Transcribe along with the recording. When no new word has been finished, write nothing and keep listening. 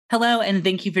Hello, and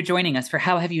thank you for joining us for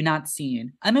How Have You Not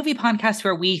Seen, a movie podcast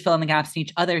where we fill in the gaps in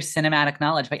each other's cinematic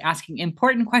knowledge by asking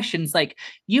important questions like,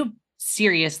 you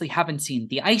seriously haven't seen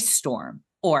The Ice Storm?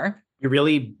 Or, you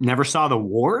really never saw The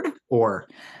Ward? Or,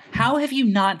 how have you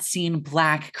not seen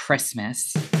Black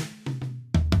Christmas?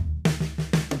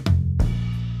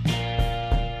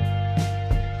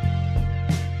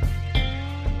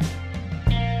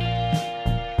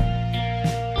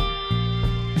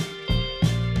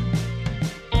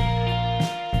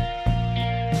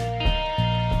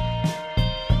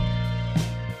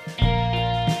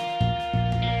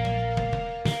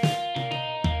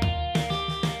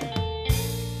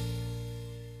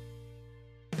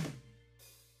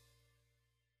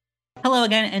 Hello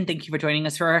again, and thank you for joining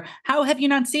us for How Have You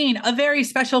Not Seen, a very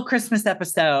special Christmas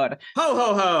episode. Ho,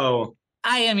 ho, ho.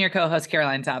 I am your co-host,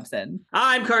 Caroline Thompson.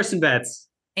 I'm Carson Betts.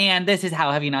 And this is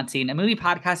How Have You Not Seen, a movie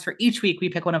podcast for each week we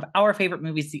pick one of our favorite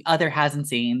movies the other hasn't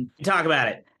seen. We talk about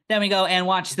it. Then we go and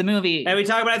watch the movie. And we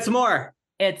talk about it some more.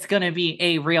 It's going to be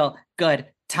a real good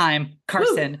time.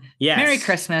 Carson, yes. Merry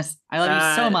Christmas. I love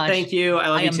you so much. Thank you. I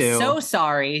love you too. I am so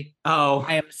sorry. Oh.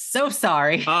 I am so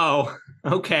sorry. Oh,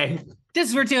 okay.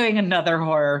 Just we're doing another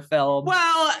horror film.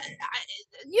 Well,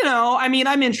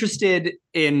 I'm interested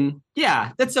in,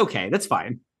 that's okay. That's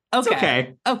fine.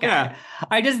 Okay. Okay. Yeah.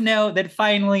 I just know that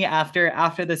finally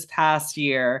after this past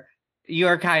year,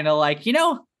 you're kind of like,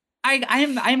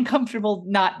 I'm comfortable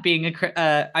not being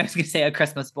I was going to say a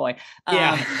Christmas boy,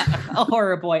 a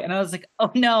horror boy. And I was like, oh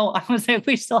no, I was like,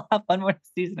 we still have one more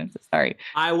season. I'm so sorry.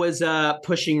 I was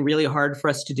pushing really hard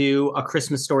for us to do A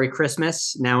Christmas Story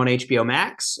Christmas now on HBO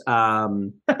Max.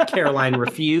 Caroline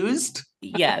refused.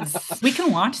 Yes, we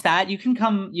can watch that. You can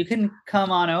come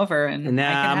on over and I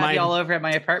can have you all over at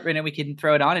my apartment and we can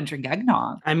throw it on and drink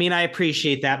eggnog. I mean, I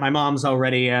appreciate that. My mom's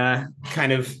already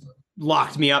kind of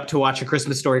locked me up to watch A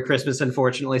Christmas Story Christmas,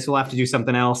 unfortunately, so we'll have to do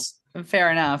something else.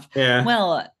 Fair enough. Yeah.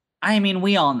 Well, I mean,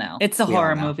 we all know. It's a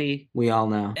horror movie. We all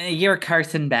know. You're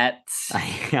Carson Betts. I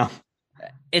am.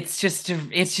 It's just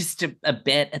a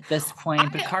bit at this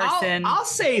point. But Carson, I'll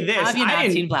say this. Have you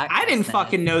not seen Black Christmas? I didn't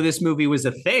fucking know this movie was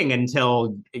a thing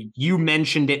until you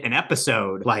mentioned it in an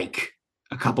episode like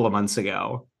a couple of months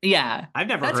ago. Yeah. I've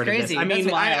never heard crazy. of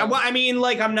this.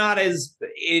 I'm not as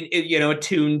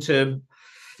attuned to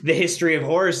the history of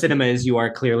horror cinema as you are,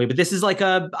 clearly, but this is like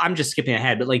I'm just skipping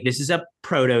ahead, but like this is a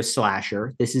proto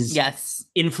slasher. This is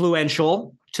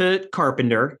influential to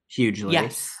Carpenter hugely.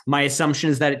 Yes. My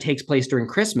assumption is that it takes place during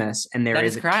Christmas and there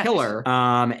is a killer.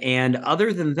 And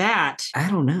other than that, I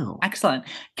don't know. Excellent.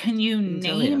 Can you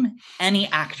name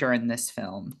any actor in this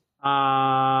film?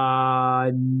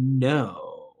 No.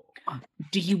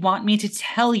 Do you want me to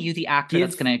tell you the actor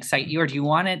that's going to excite you, or do you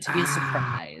want it to be a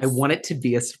surprise? I want it to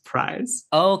be a surprise.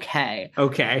 Okay.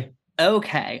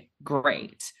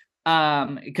 Great.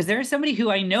 Because there is somebody who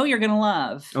I know you're going to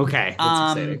love. Okay.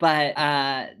 That's exciting. But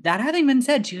that having been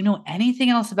said, do you know anything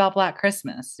else about Black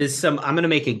Christmas? I'm going to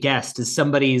make a guess. Does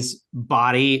somebody's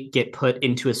body get put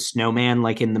into a snowman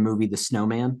like in the movie The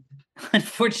Snowman?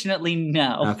 Unfortunately,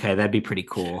 no. Okay, that'd be pretty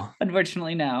cool.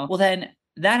 Unfortunately, no. Well, then,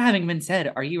 that having been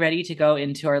said, are you ready to go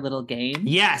into our little game?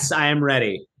 Yes, I am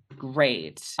ready.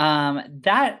 Great. Hear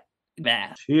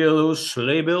those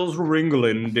sleigh bells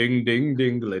ringling, ding, ding,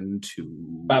 dingling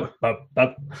too.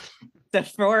 So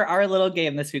for our little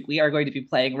game this week, we are going to be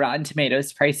playing Rotten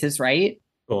Tomatoes Price is Right.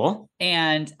 Cool.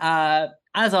 And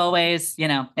as always,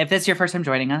 if this is your first time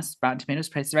joining us, Rotten Tomatoes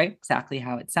Price is Right, exactly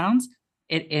how it sounds.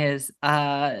 It is,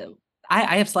 I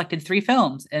have selected 3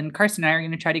 films, and Carson and I are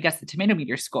going to try to guess the tomato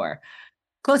meter score.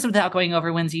 Close Without Going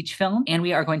Over wins each film, and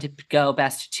we are going to go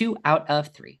best 2 out of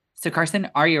 3. So, Carson,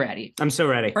 are you ready? I'm so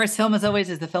ready. First film, as always,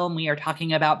 is the film we are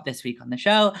talking about this week on the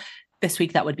show. This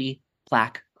week, that would be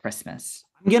Black Christmas.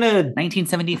 I'm going to...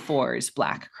 1974's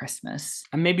Black Christmas.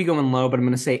 I'm maybe going low, but I'm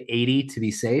going to say 80 to be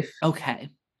safe. Okay.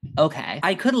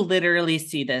 I could literally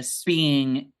see this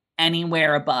being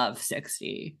anywhere above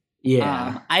 60.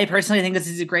 Yeah. I personally think this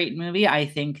is a great movie. I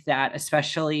think that,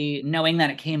 especially knowing that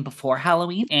it came before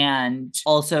Halloween and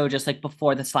also just like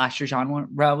before the slasher genre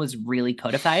was really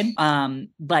codified,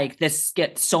 like this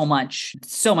gets so much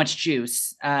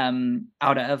juice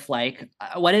out of like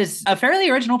what is a fairly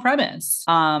original premise.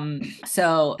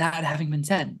 So that having been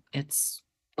said, it's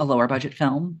a lower budget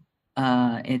film.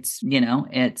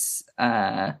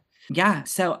 Yeah,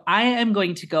 so I am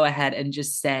going to go ahead and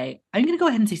just say, I'm going to go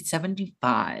ahead and say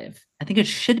 75. I think it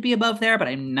should be above there, but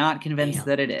I'm not convinced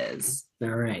that it is. All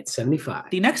right,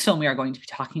 75. The next film we are going to be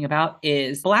talking about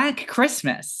is Black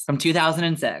Christmas from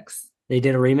 2006. They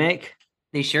did a remake?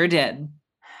 They sure did.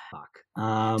 Fuck.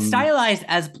 Stylized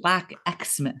as Black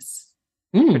Xmas.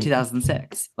 for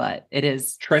 2006, but it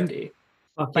is trendy.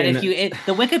 But if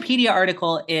the Wikipedia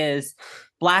article is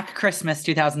Black Christmas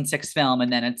 2006 film,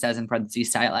 and then it says in parentheses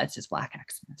stylized as Black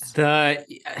Xmas.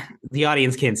 The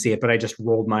audience can't see it, but I just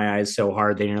rolled my eyes so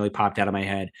hard they nearly popped out of my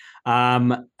head.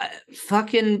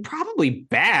 Fucking probably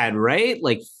bad, right?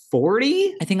 Like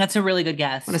 40? I think that's a really good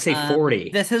guess. I'm gonna say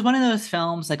 40. This is one of those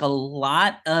films, like a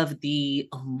lot of the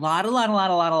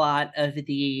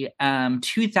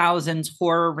 2000s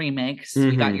horror remakes.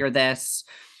 You got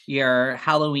your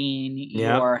Halloween,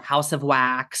 your House of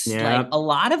Wax. Like a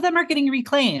lot of them are getting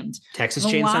reclaimed. Texas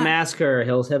Chainsaw Massacre,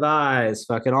 Hills Have Eyes,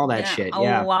 fucking all that shit. A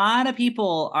lot of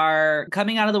people are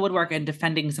coming out of the woodwork and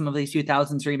defending some of these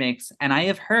 2000s remakes. And I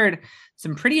have heard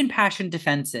some pretty impassioned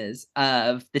defenses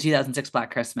of the 2006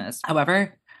 Black Christmas.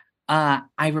 However,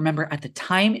 I remember at the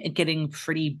time it getting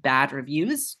pretty bad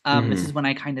reviews. This is when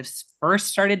I kind of first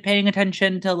started paying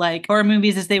attention to like horror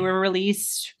movies as they were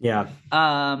released. Yeah.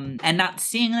 And not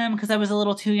seeing them because I was a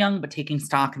little too young, but taking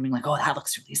stock and being like, oh, that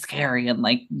looks really scary. And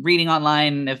like reading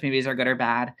online if movies are good or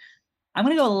bad. I'm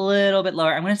going to go a little bit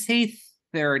lower. I'm going to say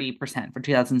 30% for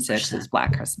 2006 is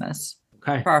Black Christmas.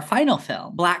 Okay. For our final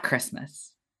film, Black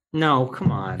Christmas. No,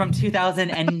 come on. From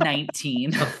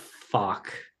 2019.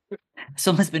 Fuck. This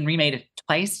film has been remade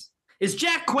twice. Is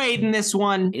Jack Quaid in this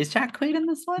one? Is Jack Quaid in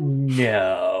this one?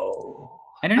 No.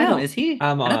 I don't know. Is he?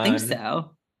 I don't think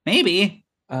so. Maybe.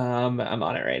 I'm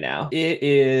on it right now. It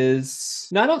is...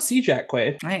 No, I don't see Jack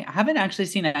Quaid. I haven't actually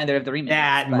seen either of the remakes.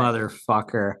 That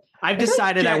motherfucker. I've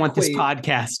decided I want this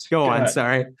podcast. Go on,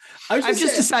 sorry. I've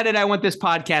just decided I want this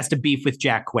podcast to beef with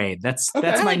Jack Quaid. That's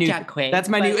my new Jack Quaid. That's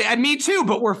my new. And me too,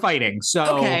 but we're fighting.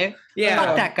 So okay, yeah,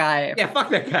 fuck that guy. Yeah,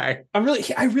 fuck that guy.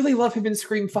 I really love him in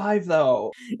Scream 5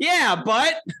 though. Yeah,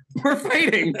 but we're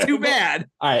fighting. Too bad.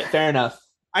 All right, fair enough.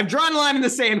 I've drawn a line in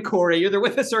the sand, Corey. You're either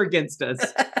with us or against us.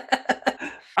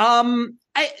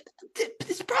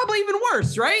 It's probably even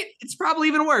worse, right? It's probably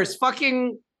even worse.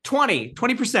 Fucking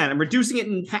 20%. I'm reducing it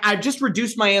I've just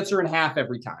reduced my answer in half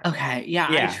every time. Okay. Yeah.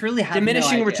 I truly have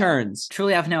diminishing returns.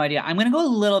 Truly have no idea. I'm going to go a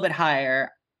little bit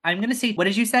higher. I'm going to say, what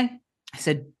did you say? I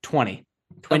said 20%.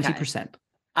 Okay.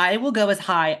 I will go as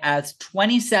high as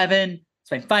 27.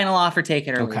 It's my final offer. Take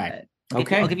it or leave it.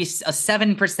 I'll give you a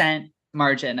 7%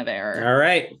 margin of error. All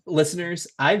right. Listeners,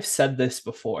 I've said this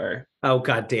before. Oh,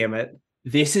 God damn it.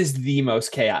 This is the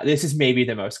most chaotic. This is maybe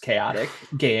the most chaotic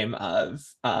game of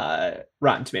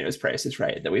Rotten Tomatoes Price is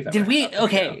Right that we've ever. Did we?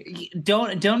 Okay,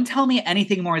 don't tell me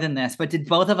anything more than this. But did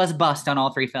both of us bust on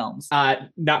all three films?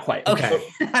 Not quite.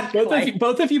 Okay,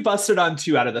 both of you busted on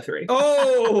 2 out of the 3.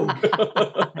 Oh,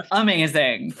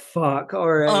 amazing! Fuck! All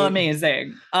right,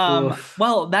 amazing.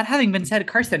 Well, that having been said,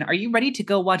 Carson, are you ready to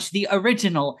go watch the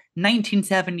original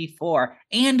 1974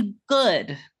 and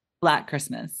good Black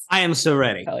Christmas? I am so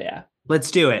ready. Hell yeah.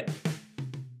 Let's do it.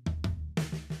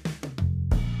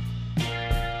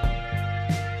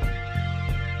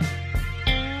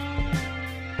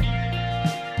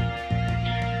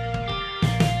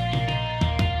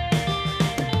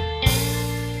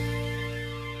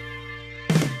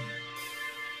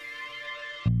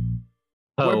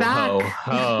 We're back.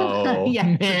 Ho.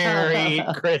 Yeah. Merry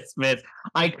Christmas.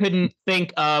 I couldn't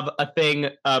think of a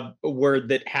word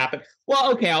that happened.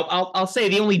 Well, okay, I'll say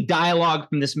the only dialogue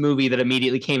from this movie that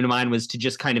immediately came to mind was to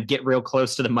just kind of get real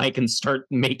close to the mic and start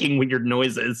making weird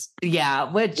noises.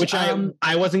 Yeah, which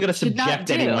I wasn't going to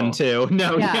subject anyone to.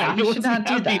 No, you should not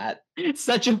do that.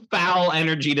 Such a foul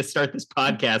energy to start this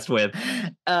podcast with.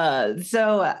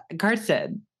 So,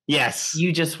 Carson. Yes.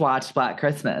 You just watched Black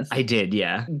Christmas. I did,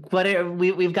 yeah. But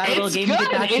we've got a little game to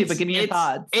get back to, but give me your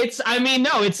thoughts. It's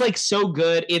like so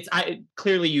good.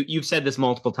 Clearly you've said this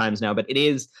multiple times now, but it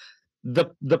is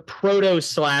the proto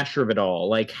slasher of it all.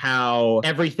 Like how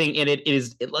everything in it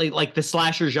is like the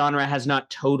slasher genre has not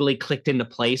totally clicked into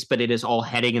place, but it is all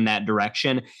heading in that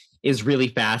direction is really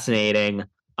fascinating.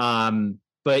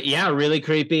 But yeah, really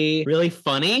creepy, really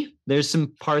funny. There's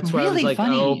some parts where I was like,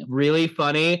 oh, really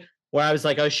funny. Where I was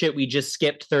like, oh shit, we just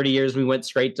skipped 30 years. We went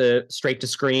straight to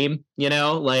Scream, you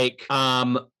know? Like,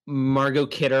 Margot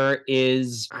Kidder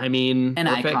is, an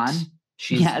perfect. Icon.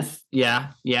 She's,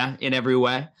 yeah, in every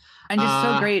way. And just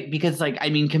so great because, like,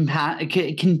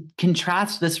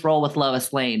 contrast this role with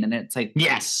Lois Lane, and it's like,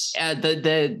 yes,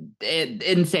 insane.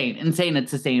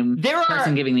 It's the same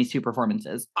person giving these two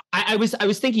performances. I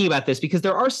was thinking about this because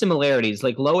there are similarities.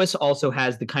 Like Lois also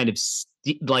has the kind of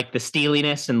like the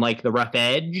steeliness and like the rough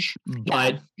edge,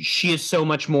 but she is so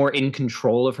much more in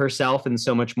control of herself and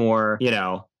so much more,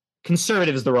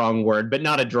 conservative is the wrong word, but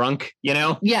not a drunk,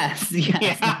 Yes.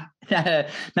 Yeah.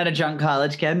 Not a drunk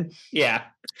college kid. Yeah.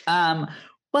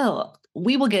 Well,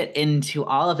 we will get into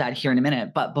all of that here in a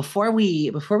minute. But before we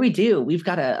do, we've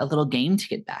got a little game to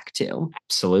get back to.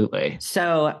 Absolutely.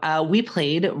 So we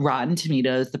played Rotten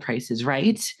Tomatoes, The Price is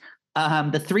Right.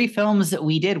 The 3 films that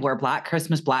we did were Black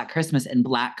Christmas, and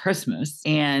Black Christmas.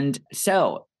 And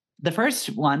so the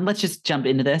first one, let's just jump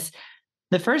into this.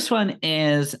 The first one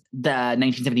is the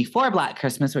 1974 Black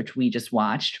Christmas, which we just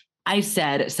watched. I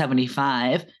said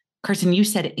 75. Kirsten, you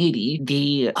said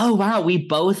 80. Oh, wow, we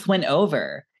both went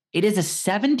over. It is a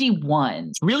 71.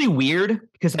 It's really weird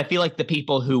because I feel like the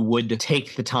people who would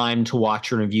take the time to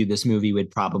watch and review this movie would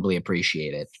probably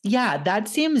appreciate it. Yeah, that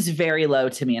seems very low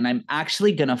to me, and I'm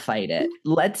actually going to fight it.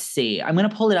 Let's see. I'm going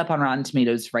to pull it up on Rotten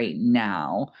Tomatoes right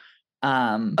now.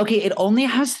 Okay, it only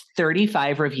has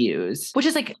 35 reviews, which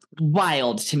is like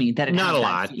wild to me that it not a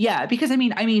lot. Yeah, because I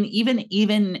mean,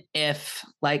 even if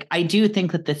like I do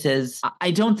think that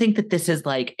I don't think that this is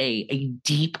like a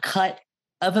deep cut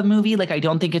of a movie. Like I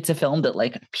don't think it's a film that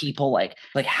like people like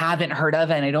haven't heard of,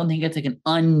 and I don't think it's like an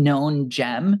unknown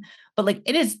gem. But like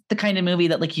it is the kind of movie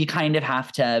that like you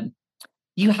have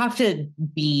to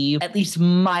be at least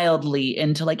mildly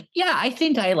into like, yeah, I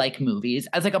think I like movies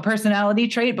as like a personality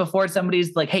trait before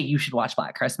somebody's like, hey, you should watch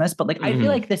Black Christmas. But like I feel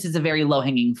like this is a very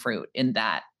low-hanging fruit in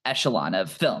that echelon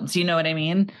of films. You know what I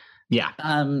mean? Yeah.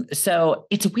 So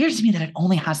it's weird to me that it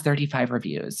only has 35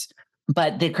 reviews.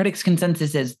 But the critics'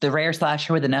 consensus is the rare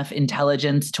slasher with enough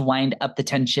intelligence to wind up the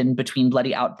tension between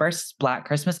bloody outbursts. Black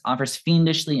Christmas offers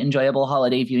fiendishly enjoyable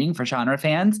holiday viewing for genre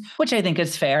fans, which I think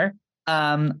is fair.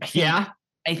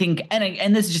 I think,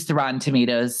 and this is just the Rotten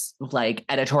Tomatoes like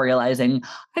editorializing.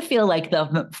 I feel like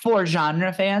for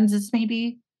genre fans is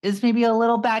maybe a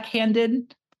little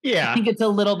backhanded. Yeah, I think it's a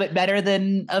little bit better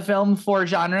than a film for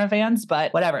genre fans,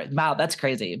 but whatever. Wow, that's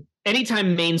crazy.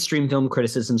 Anytime mainstream film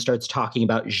criticism starts talking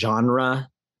about genre,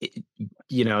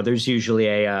 there's usually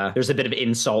there's a bit of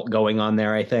insult going on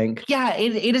there, I think. Yeah,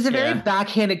 it is a very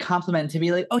backhanded compliment to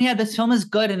be like, oh yeah, this film is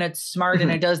good and it's smart and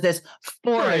it does this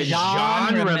for a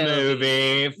genre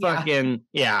movie. Fucking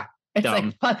yeah. It's dumb.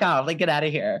 like, fuck off, like get out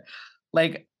of here.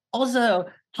 Like also,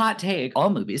 hot take,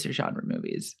 all movies are genre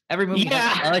movies. Every movie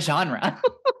has a genre.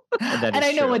 And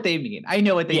I know what they mean.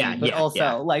 But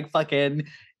also like fucking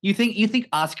You think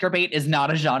Oscar bait is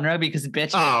not a genre because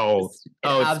bitch?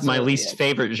 It's my least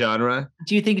favorite genre.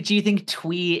 Do you think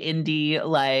twee indie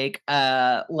like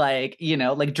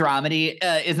dramedy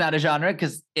is not a genre?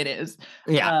 Because it is.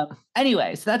 Yeah.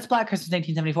 Anyway, so that's Black Christmas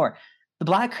 1974. The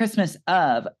Black Christmas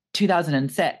of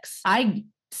 2006. I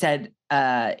said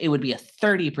it would be a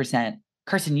 30%.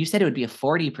 Kirsten, you said it would be a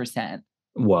 40%.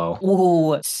 Whoa.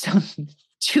 Ooh, so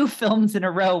 2 films in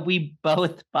a row we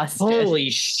both busted. Holy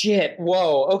shit.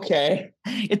 Whoa. Okay.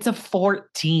 It's a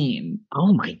 14.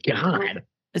 Oh my God.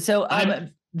 So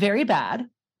very bad.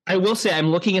 I will say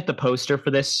I'm looking at the poster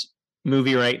for this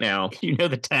movie right now. You know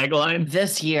the tagline?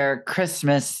 This year,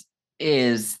 Christmas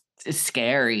is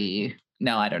scary.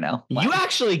 No, I don't know. Wow. You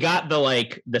actually got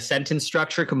the sentence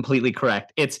structure completely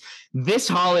correct. It's this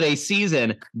holiday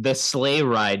season, the sleigh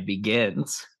ride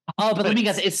begins. Oh, but let me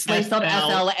guess. It's sleigh spelled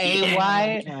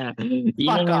SLAY? Yeah.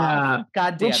 Fuck off.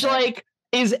 God damn Which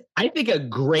is, I think, a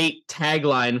great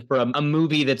tagline for a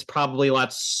movie that's probably a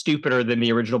lot stupider than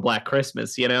the original Black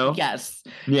Christmas, you know? Yes.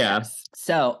 Yeah. Yes.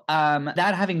 So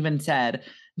that having been said,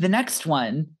 the next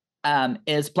one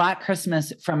is Black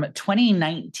Christmas from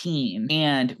 2019.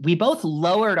 And we both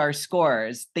lowered our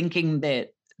scores thinking that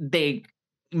it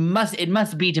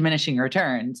must be diminishing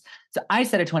returns. So I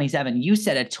said a 27, you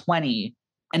said a 20,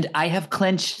 and I have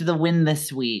clinched the win this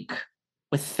week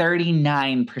with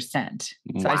 39%.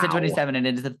 So I said 27 and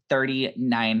it is a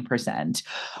 39%,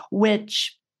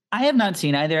 which I have not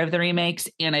seen either of the remakes.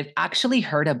 And I've actually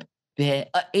heard a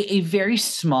very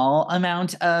small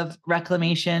amount of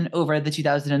reclamation over the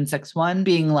 2006 one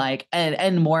being like,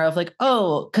 and more of like,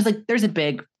 oh, because like there's a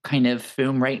big kind of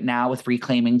boom right now with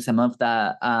reclaiming some of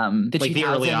the like the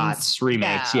early aughts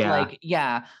remakes.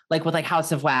 Like with like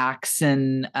House of Wax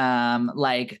and that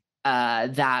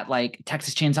like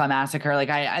Texas Chainsaw Massacre. Like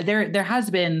there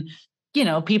has been,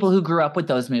 people who grew up with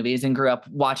those movies and grew up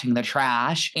watching the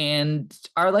trash and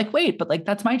are like, wait, but like,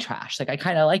 that's my trash. Like, I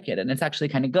kind of like it. And it's actually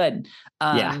kind of good.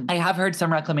 I have heard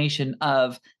some reclamation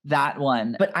of that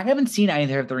one, but I haven't seen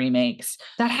either of the remakes.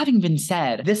 That having been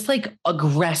said, this like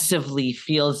aggressively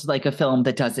feels like a film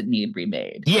that doesn't need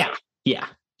remade. Yeah.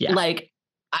 Like,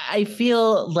 I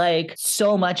feel like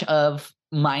so much of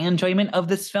my enjoyment of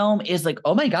this film is like,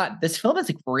 oh my God, this film is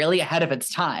like really ahead of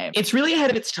its time. It's really ahead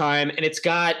of its time. And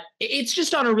it's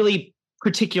just on a really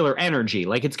particular energy.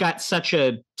 Like it's got such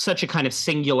a kind of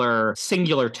singular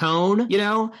tone, you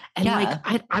know? And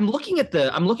like I'm looking at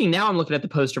the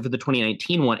poster for the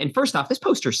 2019 one. And first off, this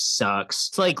poster sucks.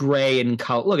 It's like gray and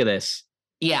color. Look at this.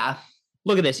 Yeah.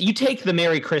 Look at this. You take the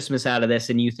Merry Christmas out of this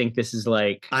and you think this is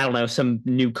like, I don't know, some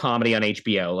new comedy on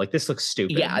HBO. Like this looks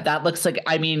stupid. Yeah, that looks like,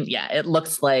 I mean, yeah, it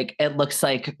looks like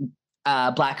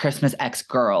Black Christmas X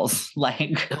Girls.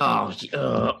 Like, that's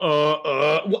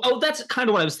kind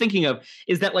of what I was thinking of,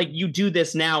 is that like you do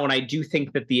this now, and I do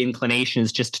think that the inclination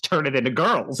is just to turn it into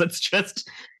girls. It's just,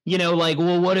 you know, like,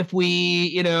 well, what if we,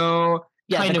 you know,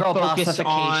 kind of focus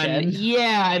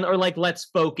on, or like let's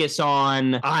focus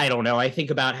on, I don't know. I think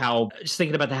about just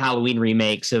thinking about the Halloween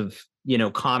remakes of, you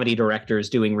know, comedy directors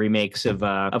doing remakes of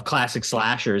classic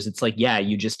slashers. It's like, yeah,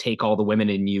 you just take all the women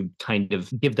and you kind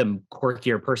of give them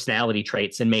quirkier personality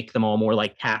traits and make them all more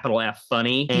like capital F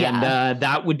funny. And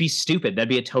that would be stupid. That'd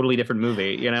be a totally different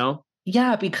movie, you know?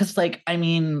 Yeah, because like, I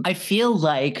mean, I feel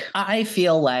like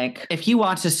if you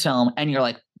watch this film and you're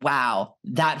like, wow,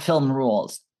 that film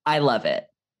rules, I love it.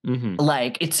 Mm-hmm.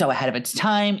 Like it's so ahead of its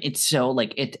time. It's so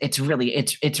like it's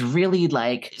really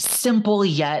like simple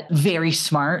yet very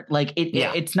smart. Like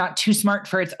it's not too smart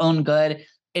for its own good.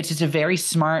 It's just a very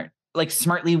smart, like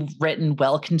smartly written,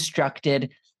 well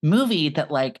constructed movie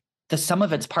that like the sum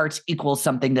of its parts equals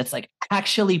something that's like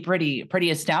actually pretty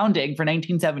astounding for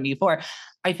 1974.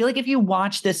 I feel like if you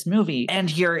watch this movie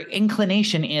and your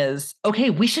inclination is,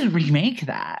 okay, we should remake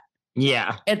that.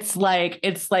 Yeah. It's like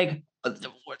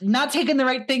not taking the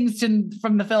right things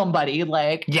from the film, buddy.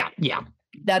 Like, yeah.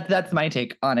 That's my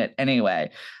take on it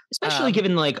anyway. Especially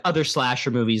given like other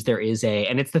slasher movies, there is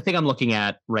and it's the thing I'm looking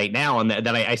at right now. And that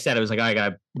I said, I was like, oh, I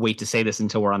gotta wait to say this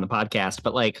until we're on the podcast.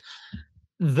 But like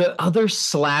the other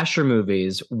slasher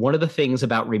movies, one of the things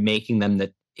about remaking them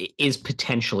that is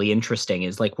potentially interesting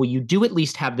is like, well, you do at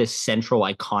least have this central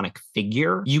iconic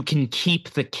figure. You can keep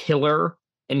the killer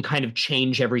and kind of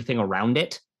change everything around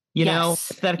it. You know,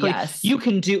 aesthetically, you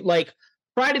can do like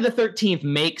Friday the 13th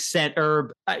makes sense,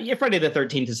 or Friday the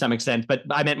 13th to some extent, but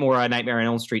I meant more Nightmare on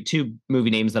Elm Street, two movie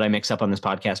names that I mix up on this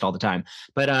podcast all the time.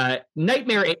 But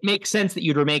Nightmare, it makes sense that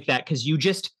you'd remake that because you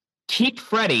just keep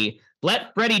Freddy,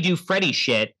 let Freddy do Freddy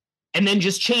shit, and then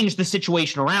just change the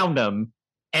situation around him.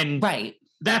 And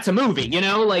that's a movie, you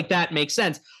know, like that makes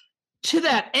sense. To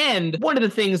that end, one of the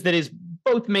things that is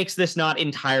both makes this not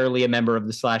entirely a member of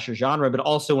the slasher genre, but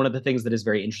also one of the things that is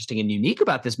very interesting and unique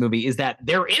about this movie is that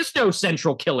there is no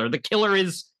central killer. The killer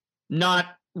is not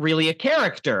really a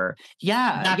character.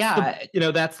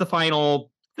 That's the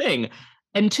final thing.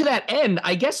 And to that end,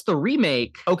 I guess the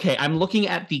remake, okay, I'm looking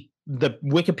at the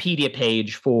Wikipedia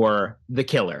page for the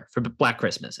killer, for Black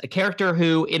Christmas, a character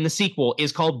who in the sequel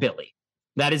is called Billy.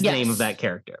 That is the name of that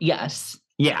character. Yes.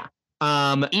 Yeah.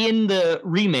 In the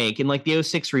remake, in like the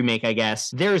 2006 remake, I guess,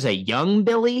 there's a young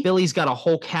Billy. Billy's got a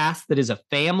whole cast that is a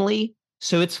family.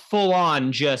 So it's full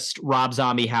on just Rob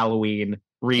Zombie Halloween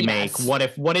remake.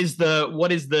 Yes. What is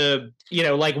the, you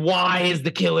know, like, why is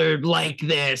the killer like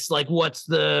this? Like, what's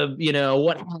the, you know,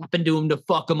 what happened to him to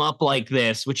fuck him up like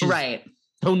this? Which is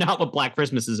so not what Black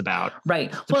Christmas is about.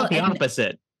 Right. It's about the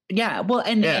opposite. Yeah. Well,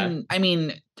 and I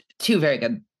mean, two very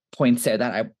good points there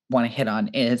that I want to hit on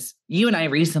is you and I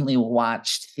recently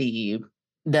watched the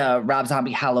Rob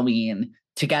Zombie Halloween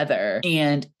together,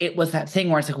 and it was that thing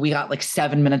where it's like we got like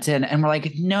 7 minutes in and we're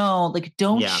like, no, like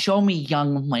don't show me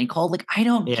young Michael, like I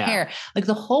don't care. Like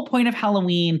the whole point of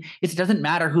Halloween is it doesn't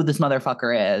matter who this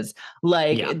motherfucker is.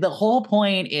 Like the whole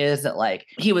point is that like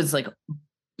he was like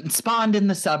spawned in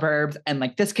the suburbs and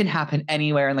like this can happen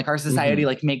anywhere, and like our society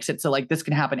like makes it so like this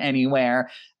can happen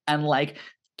anywhere, and like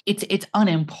it's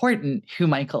unimportant who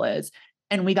Michael is.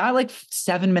 And we got like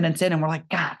 7 minutes in and we're like,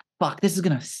 God, fuck, this is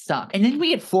going to suck. And then we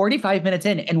get 45 minutes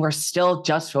in and we're still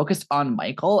just focused on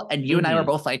Michael. And you and I were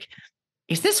both like,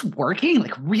 is this working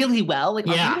like really well? Like,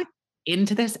 are we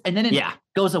into this? And then it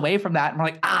goes away from that. And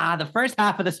we're like, the first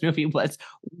half of this movie was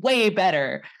way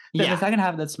better than the second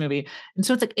half of this movie. And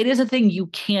so it's like, it is a thing you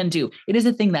can do. It is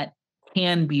a thing that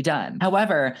can be done.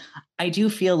 However, I do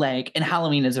feel like, and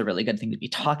Halloween is a really good thing to be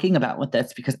talking about with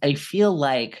this, because I feel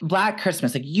like Black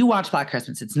Christmas, like you watch Black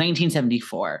Christmas, it's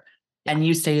 1974, and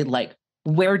you say like,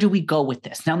 where do we go with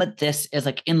this? Now that this is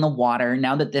like in the water,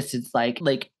 now that this is like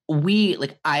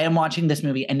I am watching this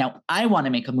movie and now I want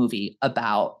to make a movie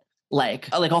about like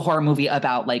a horror movie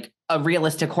about like a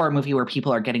realistic horror movie where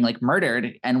people are getting like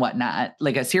murdered and whatnot,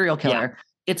 like a serial killer.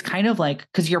 It's kind of like,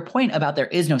 because your point about there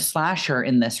is no slasher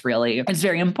in this really, it's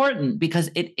very important because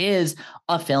it is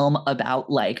a film about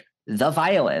like the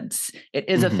violence. It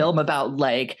is a film about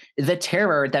like the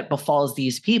terror that befalls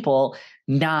these people,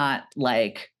 not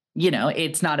like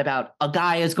it's not about a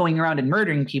guy is going around and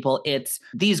murdering people. It's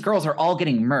these girls are all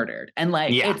getting murdered. And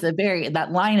like,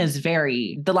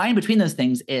 the line between those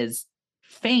things is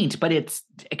faint, but it's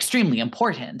extremely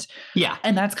important. Yeah.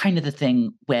 And that's kind of the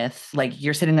thing with like,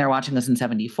 you're sitting there watching this in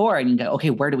 74 and you go, okay,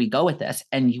 where do we go with this?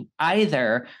 And you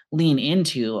either lean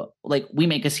into like, we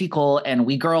make a sequel and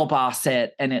we girl boss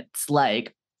it. And it's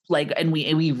like, and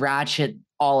we ratchet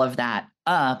all of that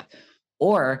up,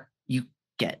 or you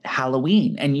get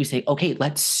Halloween and you say, okay,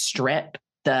 let's strip it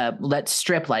down.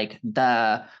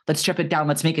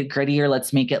 Let's make it grittier.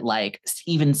 Let's make it like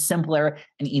even simpler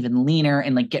and even leaner,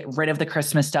 and like get rid of the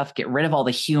Christmas stuff, get rid of all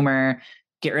the humor,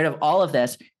 get rid of all of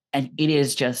this. And it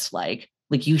is just like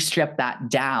you strip that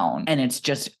down and it's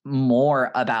just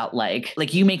more about like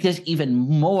you make this even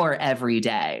more every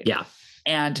day. Yeah.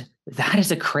 And that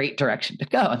is a great direction to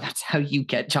go. And that's how you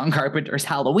get John Carpenter's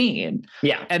Halloween.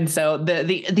 Yeah. And so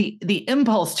the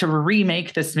impulse to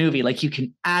remake this movie, like you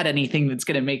can add anything that's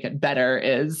going to make it better,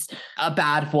 is a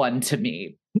bad one to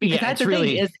me. Because that's the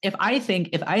thing is, if I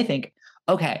think,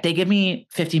 okay, they give me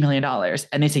 $50 million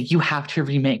and they say, you have to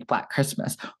remake Black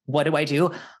Christmas. What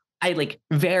do? I like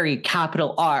very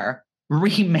capital R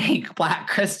remake Black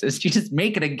Christmas. You just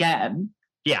make it again.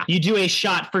 Yeah, you do a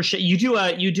shot for shot. You do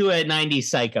a 90s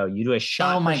Psycho. You do a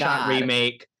shot for shot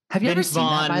remake. Have you ever seen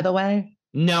that, by the way?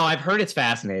 No, I've heard it's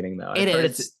fascinating though. It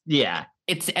is.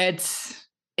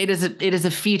 It is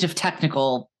a feat of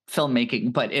technical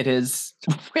filmmaking, but it is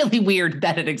really weird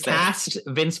that it exists. Cast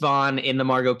Vince Vaughn in the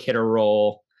Margot Kidder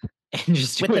role and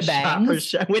just do a shot for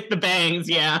shot with the bangs.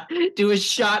 Yeah, do a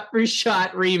shot for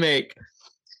shot remake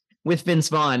with Vince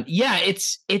Vaughn. Yeah,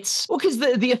 it's well, because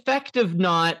the effect of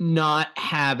not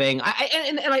having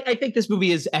I think this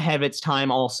movie is ahead of its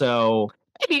time also.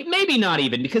 Maybe not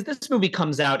even, because this movie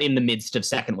comes out in the midst of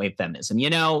second wave feminism,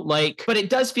 but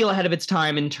it does feel ahead of its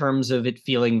time in terms of it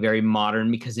feeling very modern,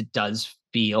 because it does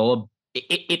feel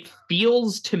it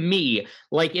feels to me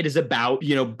like it is about,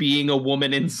 being a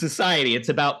woman in society. It's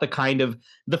about the kind of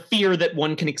the fear that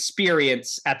one can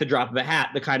experience at the drop of a hat,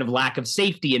 the kind of lack of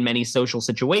safety in many social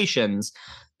situations.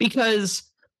 Because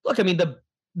look, I mean,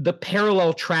 the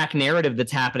parallel track narrative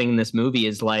that's happening in this movie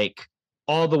is like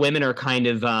all the women are kind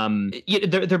of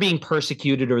they're being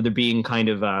persecuted, or they're being kind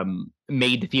of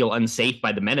made to feel unsafe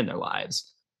by the men in their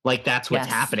lives. Like that's what's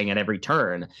happening at every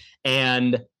turn.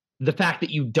 And the fact that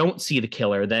you don't see the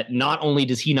killer, that not only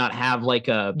does he not have like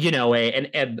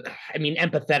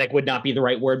empathetic would not be the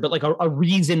right word, but like a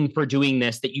reason for doing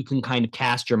this that you can kind of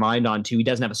cast your mind onto. He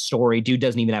doesn't have a story. Dude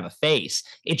doesn't even have a face.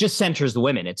 It just centers the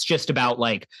women. It's just about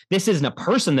like, this isn't a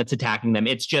person that's attacking them.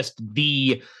 It's just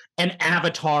an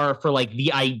avatar for like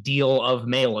the ideal of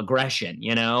male aggression,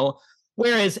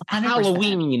 Whereas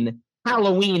 100%.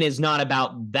 Halloween is not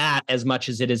about that as much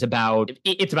as it's about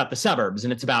the suburbs,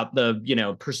 and it's about the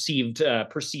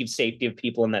perceived safety of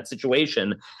people in that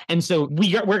situation. And so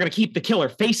we're going to keep the killer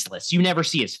faceless. You never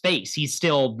see his face. He's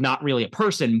still not really a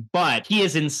person, but he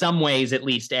is in some ways at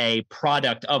least a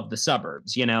product of the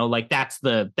suburbs. Like that's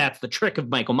the trick of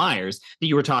Michael Myers that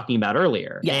you were talking about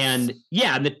earlier. Yes. And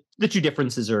yeah, the two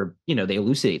differences are they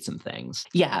elucidate some things.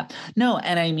 Yeah, no,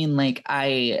 and I mean like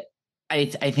I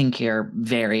think you're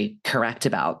very correct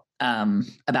about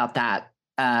that,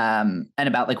 and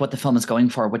about like what the film is going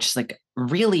for, which is like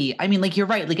really, I mean, like you're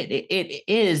right, like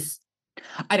it is.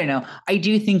 I don't know. I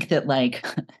do think that like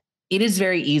it is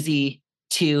very easy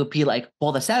to be like,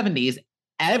 well, the 70s,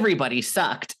 everybody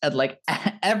sucked, and like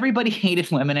everybody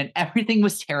hated women, and everything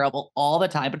was terrible all the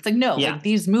time. But it's like no, like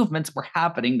these movements were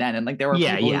happening then, and like there were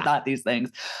people who thought these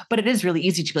things. But it is really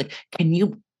easy to be like, can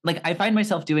you like? I find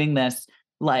myself doing this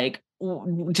like.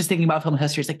 Just thinking about film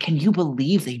history, it's like, can you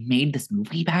believe they made this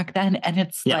movie back then? And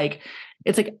it's like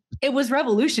it was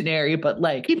revolutionary, but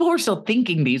like people were still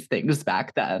thinking these things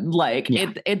back then. Like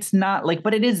it's not like,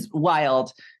 but it is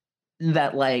wild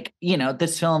that like,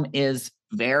 this film is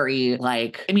very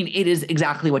like, I mean, it is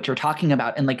exactly what you're talking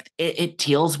about. And like, it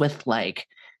deals with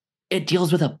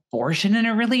abortion in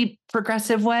a really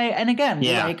progressive way. And again,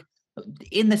 like,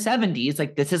 in the 70s,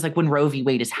 like this is like when Roe v.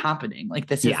 Wade is happening. Like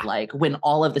this is like when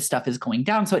all of this stuff is going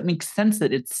down. So it makes sense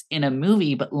that it's in a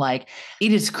movie, but like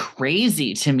it is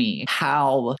crazy to me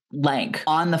how like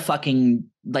on the fucking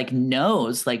like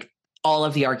nose, like all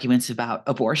of the arguments about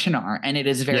abortion are. And it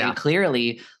is very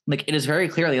clearly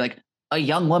like a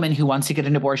young woman who wants to get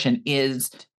an abortion is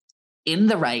in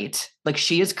the right. Like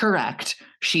she is correct.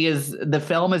 The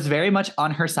film is very much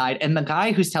on her side. And the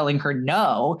guy who's telling her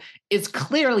no is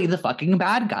clearly the fucking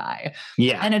bad guy.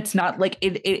 Yeah. And it's not like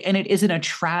and it isn't a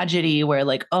tragedy where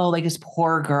like, oh, like this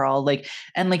poor girl, like,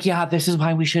 and like, yeah, this is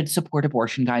why we should support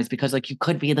abortion, guys, because like you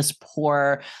could be this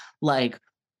poor, like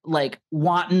like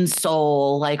wanton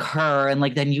soul like her, and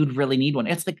like then you'd really need one.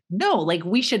 It's like, no, like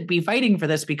we should be fighting for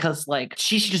this because like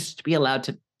she should just be allowed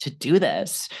to do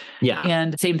this. Yeah.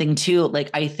 And same thing too,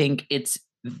 like I think it's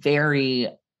very,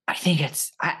 I think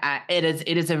it's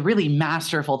it is a really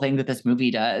masterful thing that this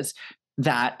movie does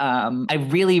that I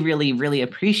really, really, really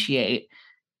appreciate,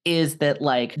 is that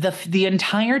like the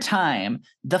entire time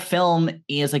the film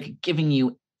is like giving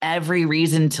you every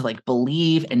reason to like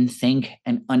believe and think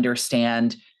and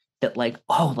understand that like,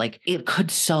 oh, like it could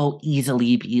so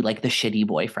easily be like the shitty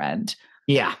boyfriend.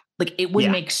 Yeah. Like it would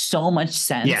make so much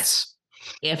sense. Yes.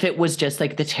 If it was just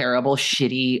like the terrible,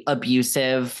 shitty,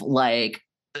 abusive, like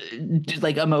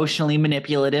emotionally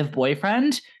manipulative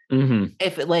boyfriend. Mm-hmm.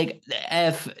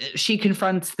 If she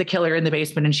confronts the killer in the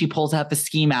basement and she pulls out the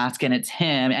ski mask and it's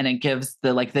him, and it gives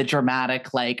the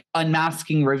dramatic like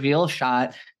unmasking reveal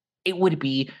shot, it would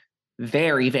be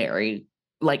very, very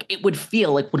like, it would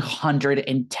feel like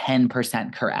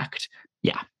 110% correct.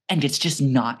 Yeah. And it's just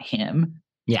not him.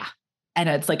 Yeah. And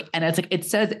it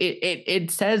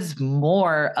says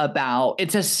more about,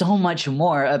 it says so much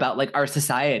more about like our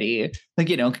society. Like,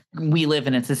 you know, we live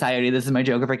in a society. This is my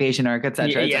jokeification arc, et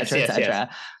cetera, et cetera, et cetera.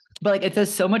 But like, it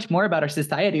says so much more about our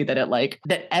society that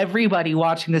that everybody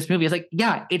watching this movie is like,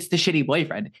 yeah, it's the shitty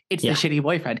boyfriend. It's the shitty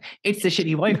boyfriend. It's the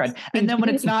shitty boyfriend. And then when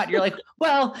it's not, you're like,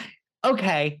 well,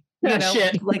 okay. You know,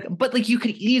 shit. But you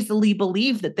could easily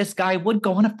believe that this guy would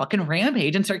go on a fucking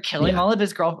rampage and start killing all of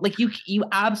his girlfriends. Like you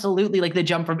absolutely, like, the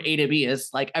jump from A to B is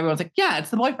like, everyone's like, yeah,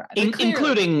 it's the boyfriend,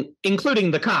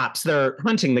 including the cops. They're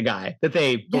hunting the guy that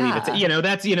they believe it's. You know,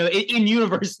 that's, you know, in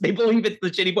universe they believe it's the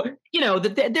shitty boy. You know,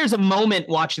 there's a moment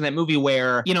watching that movie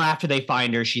where, you know, after they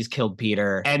find her, she's killed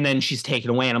Peter, and then she's taken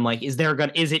away, and I'm like,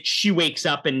 she wakes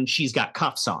up and she's got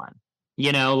cuffs on.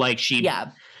 You know, like she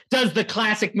does the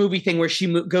classic movie thing where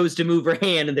she goes to move her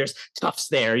hand and there's cuffs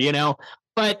there, you know?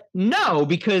 But no,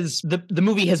 because the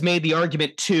movie has made the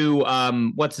argument to,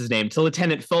 what's his name? To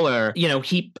Lieutenant Fuller, you know,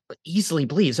 he easily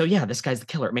believes, oh yeah, this guy's the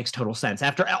killer. It makes total sense.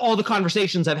 After all the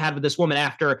conversations I've had with this woman,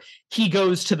 after he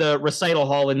goes to the recital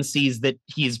hall and sees that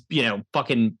he's, you know,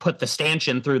 fucking put the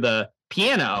stanchion through the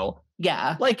piano.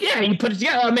 Yeah. Like, yeah, he put it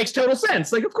together. It makes total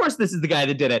sense. Like, of course, this is the guy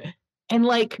that did it. And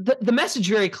like, the message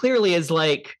very clearly is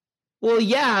like, well,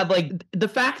 yeah, like the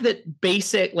fact that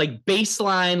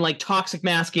baseline, like toxic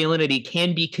masculinity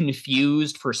can be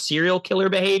confused for serial killer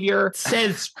behavior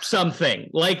says something.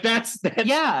 Like that's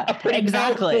yeah,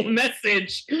 exactly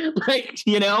message. Like,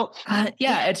 you know,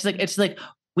 it's like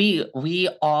we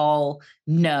all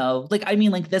know. Like, I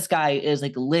mean, like this guy is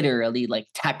like literally like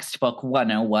textbook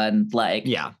 101, like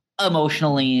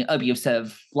emotionally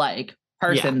abusive, like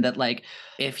person that like,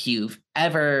 if you've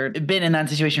ever been in that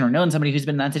situation or known somebody who's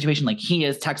been in that situation, like he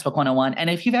is textbook 101. And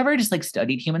if you've ever just like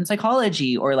studied human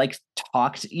psychology or like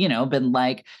talked, you know, been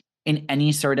like in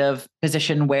any sort of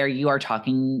position where you are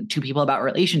talking to people about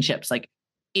relationships, like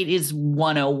it is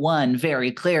 101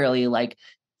 very clearly, like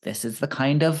this is the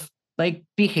kind of like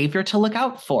behavior to look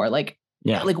out for, like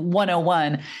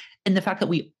 101. And the fact that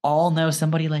we all know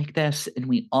somebody like this, and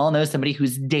we all know somebody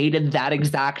who's dated that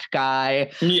exact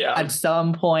guy at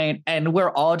some point, and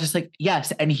we're all just like,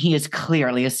 yes, and he is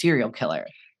clearly a serial killer.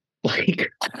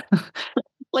 Like,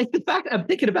 like the fact I'm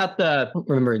thinking about I don't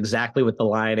remember exactly what the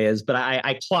line is, but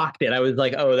I clocked it. I was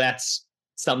like, oh, that's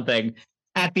something.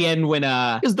 At the end when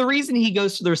because the reason he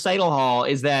goes to the recital hall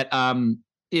is that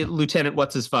Lieutenant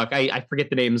what's his fuck? I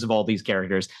forget the names of all these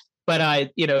characters,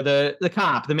 but you know, the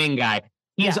cop, the main guy.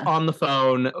 He's on the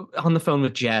phone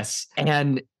with Jess,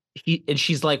 and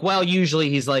she's like, well, usually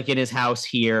he's like in his house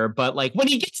here, but like when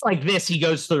he gets like this, he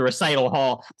goes to the recital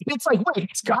hall. It's like, wait,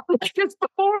 he's got like this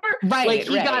before? Right. Like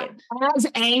he got as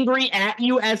angry at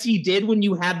you as he did when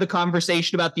you had the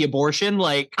conversation about the abortion.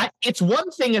 Like it's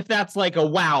one thing if that's like a,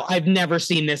 wow, I've never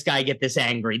seen this guy get this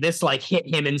angry. This like hit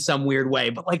him in some weird way,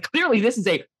 but like clearly this is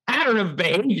a pattern of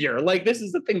behavior. Like this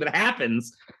is the thing that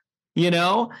happens, you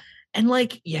know? And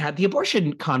like, yeah, the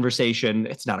abortion conversation,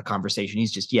 it's not a conversation, he's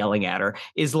just yelling at her,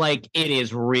 is like, it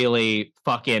is really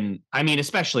fucking, I mean,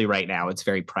 especially right now, it's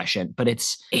very prescient, but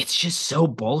it's just so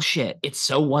bullshit. It's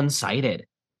so one-sided.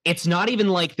 It's not even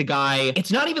like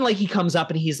it's not even like he comes up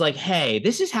and he's like, hey,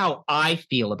 this is how I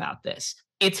feel about this.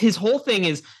 It's his whole thing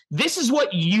is, this is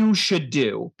what you should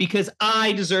do because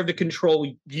I deserve to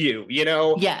control you, you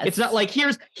know? Yes. It's not like,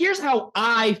 here's how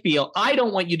I feel. I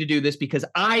don't want you to do this because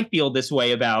I feel this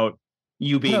way about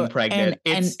you being pregnant.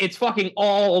 It's fucking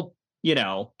all you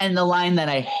know. And the line that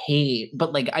I hate,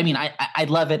 but like, I mean, I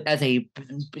love it as a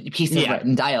piece of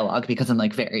written dialogue because I'm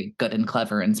like very good and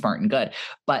clever and smart and good.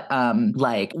 But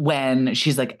like when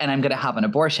she's like, and I'm going to have an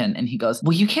abortion. And he goes,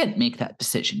 well, you can't make that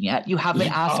decision yet. You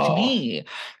haven't asked me.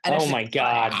 And oh my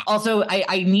God. Also,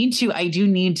 I do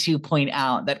need to point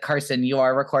out that Carson, you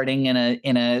are recording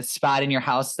in a spot in your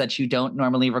house that you don't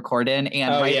normally record in.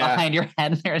 And behind your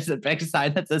head, there's a big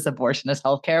sign that says abortion is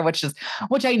healthcare,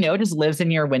 which I know just lives in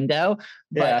your window.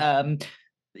 But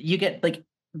you get like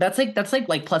that's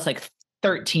like plus like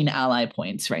 13 ally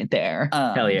points right there.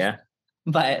 Hell yeah.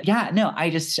 But yeah, no, I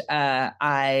just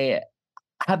I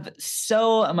have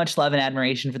so much love and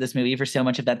admiration for this movie for so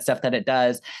much of that stuff that it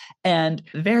does. And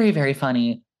very, very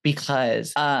funny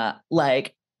because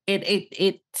like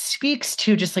it speaks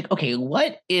to just like, okay,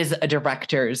 what is a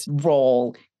director's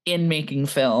role in making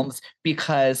films?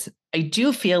 Because I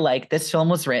do feel like this film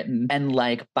was written and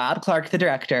like Bob Clark, the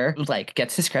director, like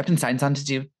gets the script and signs on to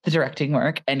do the directing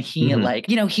work. And he like,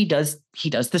 you know, he does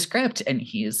the script and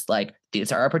he's like,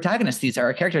 these are our protagonists. These are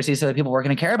our characters. These are the people we're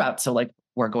going to care about. So like,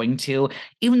 we're going to,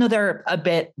 even though they're a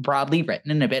bit broadly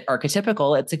written and a bit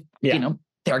archetypical, it's like, you know,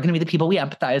 they're going to be the people we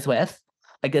empathize with.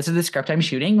 Like, this is the script I'm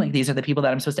shooting. Like, these are the people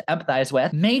that I'm supposed to empathize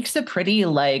with. Makes a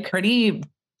pretty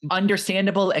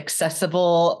understandable,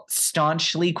 accessible,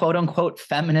 staunchly quote unquote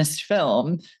feminist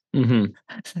film. And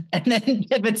then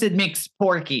Davidson makes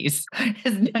Porky's.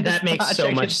 That makes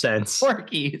so much sense.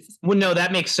 Porky's. Well, no,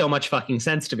 that makes so much fucking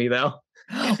sense to me though.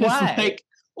 Why? Like,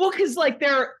 well, because like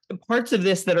there are parts of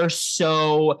this that are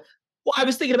so. Well, I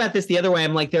was thinking about this the other way.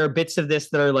 I'm like, there are bits of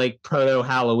this that are like proto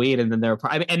Halloween, and then there are.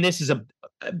 I mean, and this is a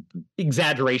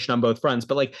exaggeration on both fronts,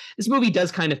 but like this movie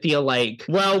does kind of feel like,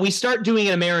 well, we start doing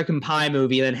an American Pie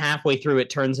movie, and then halfway through it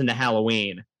turns into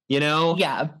Halloween. You know?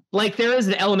 Yeah. Like there is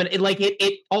an element.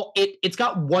 It's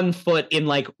got one foot in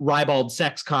like ribald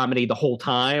sex comedy the whole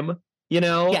time. You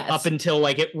know, up until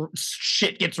like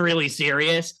shit gets really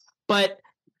serious, but.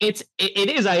 It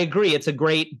is, I agree. It's a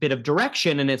great bit of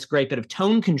direction and it's a great bit of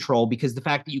tone control because the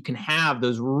fact that you can have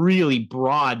those really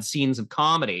broad scenes of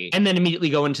comedy and then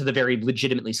immediately go into the very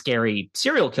legitimately scary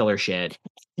serial killer shit.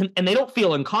 And they don't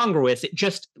feel incongruous. It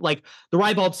just like the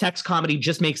ribald sex comedy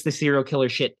just makes the serial killer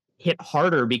shit hit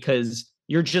harder because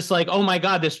you're just like, oh my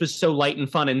God, this was so light and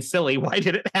fun and silly. Why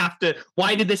did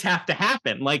this have to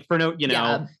happen? Like for no, you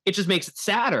know, it just makes it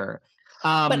sadder.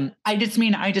 But I just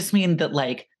mean that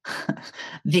like,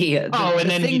 the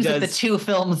things that the two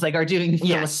films like are doing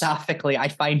philosophically, I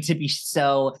find to be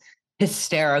so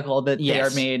hysterical that they are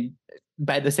made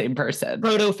by the same person.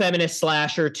 Proto-feminist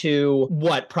slasher to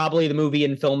what? Probably the movie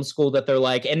in film school that they're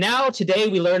like, and now today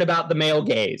we learn about the male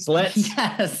gaze.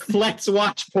 Let's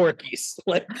watch Porky's.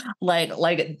 Like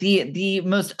the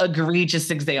most egregious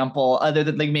example, other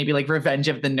than like maybe like Revenge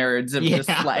of the Nerds, of just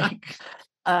like,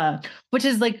 which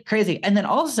is like crazy, and then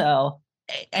also.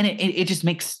 And it just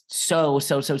makes so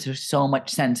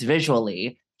much sense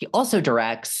visually. He also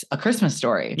directs A Christmas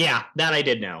Story. Yeah, that I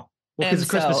did know. Well, because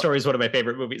Christmas Story is one of my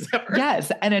favorite movies ever.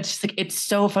 Yes, and it's just like it's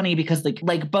so funny because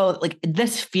like both like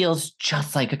this feels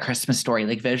just like A Christmas Story,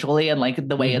 like visually and like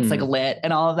the way it's like lit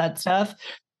and all of that stuff.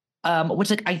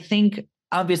 Which like I think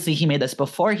obviously he made this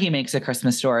before he makes A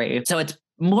Christmas Story, so it's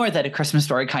more that A Christmas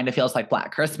Story kind of feels like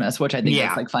Black Christmas, which I think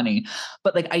is like funny.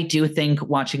 But like I do think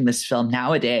watching this film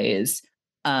nowadays.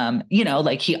 You know,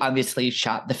 like he obviously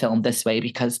shot the film this way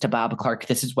because to Bob Clark,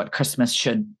 this is what Christmas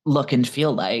should look and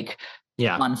feel like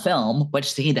on film,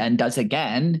 which he then does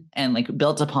again and like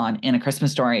builds upon in A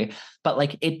Christmas Story. But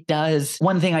like it does.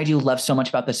 One thing I do love so much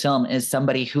about this film is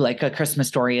somebody who like A Christmas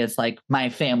Story is like my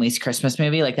family's Christmas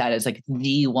movie. Like that is like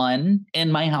the one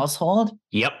in my household.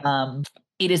 Yep.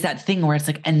 It is that thing where it's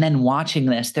like, and then watching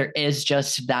this, there is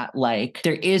just that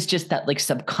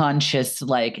subconscious,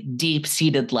 like deep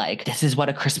seated, like, this is what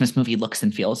a Christmas movie looks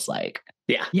and feels like.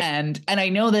 Yeah. And I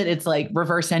know that it's like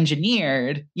reverse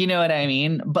engineered, you know what I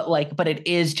mean? But it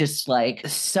is just like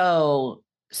so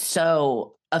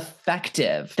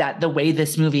effective that the way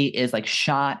this movie is like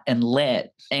shot and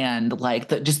lit and like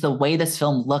just the way this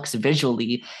film looks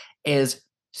visually is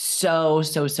so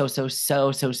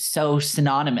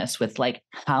synonymous with like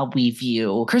how we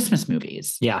view Christmas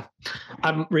movies. Yeah.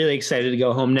 I'm really excited to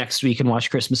go home next week and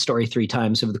watch Christmas Story 3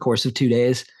 times over the course of 2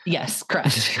 days. Yes,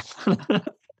 correct.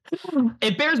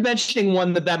 It bears mentioning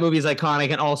one that movie is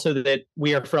iconic and also that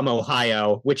we are from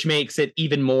Ohio, which makes it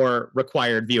even more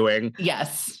required viewing.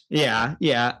 Yes. Yeah.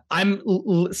 I'm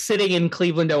sitting in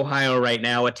Cleveland, Ohio right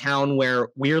now, a town where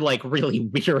we're like really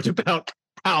weird about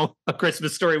how A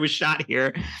Christmas Story was shot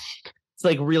here. It's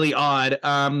like really odd.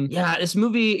 This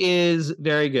movie is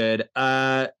very good.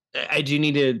 I do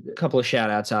need a couple of shout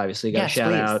outs, obviously. Got to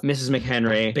shout out Mrs.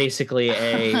 McHenry, basically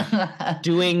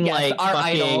doing like our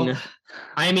fucking idol.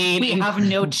 I mean, we have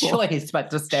no choice but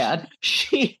to stand.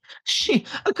 She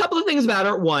a couple of things about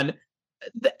her. One,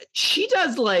 she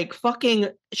does like fucking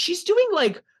she's doing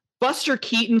like Buster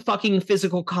Keaton fucking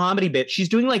physical comedy bit. She's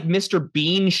doing like Mr.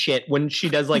 Bean shit when she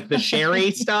does like the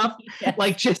Sherry stuff. Yes.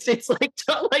 Like just it's like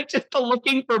just the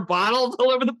looking for bottles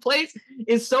all over the place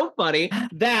is so funny.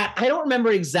 That I don't remember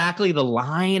exactly the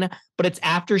line, but it's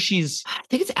after she's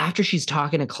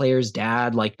talking to Claire's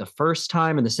dad like the first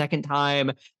time and the second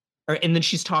time. And then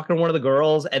she's talking to one of the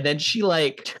girls, and then she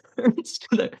like turns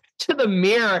to the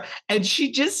mirror, and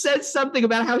she just says something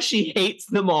about how she hates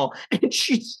them all, and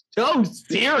she's so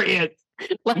serious,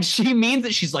 like she means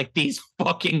it. She's like, these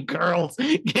fucking girls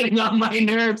getting on my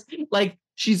nerves. Like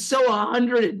she's so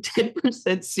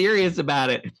 110% serious about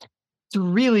it. It's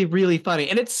really, really funny.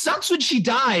 And it sucks when she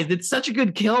dies. It's such a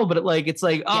good kill, but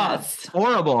it's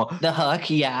horrible. The hook,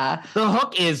 yeah. The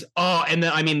hook is, and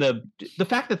then, I mean, the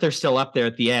fact that they're still up there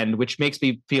at the end, which makes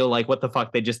me feel like, what the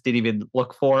fuck, they just didn't even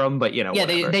look for them, but yeah,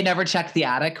 they never checked the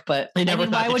attic, but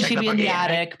why would she be in the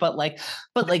attic? But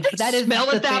that is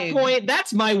smell at that point.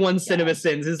 That's my one sin of a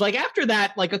sins is like, after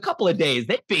that, like a couple of days,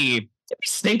 they'd be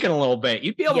stinking a little bit.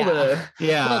 You'd be able to,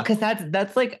 Well, because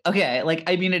that's like, okay, like,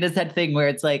 I mean, it is that thing where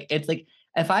it's like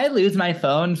if I lose my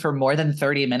phone for more than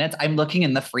 30 minutes, I'm looking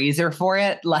in the freezer for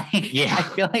it. Like, I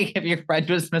feel like if your friend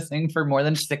was missing for more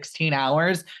than 16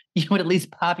 hours, you would at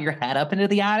least pop your head up into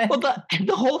the attic. Well,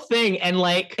 the whole thing, and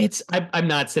like, I'm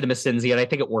not CinemaSins yet. I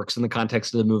think it works in the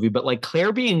context of the movie, but like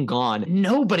Claire being gone,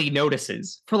 nobody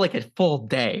notices for like a full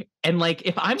day. And like,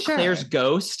 if I'm Claire's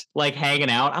ghost, like hanging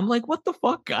out, I'm like, what the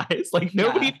fuck, guys? Like,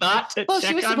 nobody thought to check on me. Well,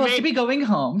 she was supposed to be going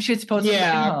home. She was supposed to be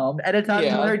going home. And it's not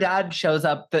until her dad shows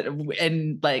up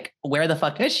and like, where the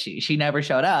fuck is she? She never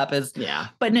showed up.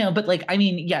 But no, but like, I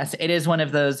mean, yes, it is one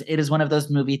of those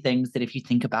movie things that if you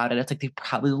think about it, it's like they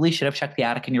probably should have checked the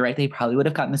attic, and you're right, they probably would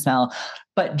have gotten the smell.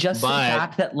 But the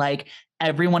fact that like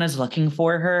everyone is looking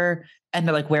for her, and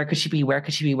they're like, where could she be? Where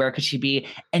could she be? Where could she be?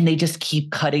 And they just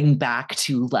keep cutting back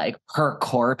to like her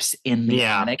corpse in the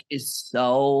attic is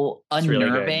so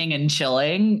unnerving really and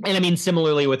chilling. And I mean,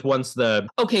 similarly with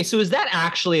so is that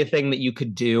actually a thing that you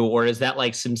could do? Or is that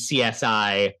like some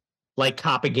CSI, like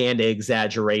propaganda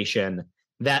exaggeration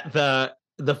that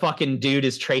the fucking dude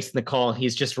is tracing the call and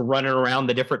he's just running around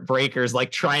the different breakers,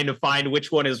 like trying to find which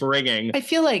one is ringing? I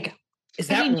feel like, is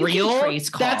that real? Trace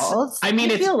calls.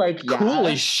 It's like cool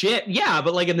as shit. Yeah,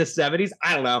 but like in the 70s,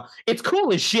 I don't know. It's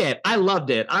cool as shit. I loved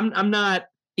it. I'm not.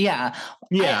 Yeah.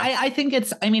 I think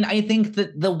I think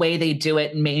that the way they do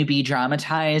it may be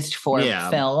dramatized for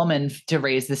film and to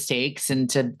raise the stakes and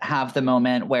to have the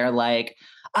moment where like,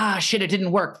 shit, it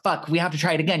didn't work. Fuck, we have to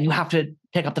try it again. You have to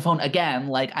pick up the phone again.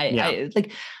 Like I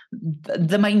like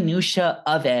the minutia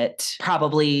of it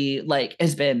probably like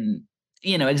has been,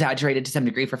 exaggerated to some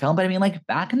degree for film. But I mean, like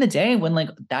back in the day when like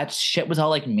that shit was all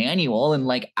like manual and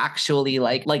like actually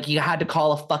like you had to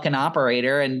call a fucking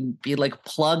operator and be like,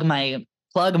 plug my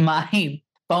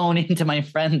phone into my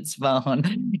friend's phone,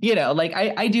 like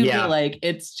I do feel like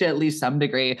it's to at least some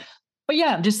degree. But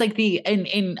yeah, just like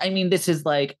and I mean, this is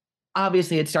like,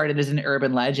 obviously it started as an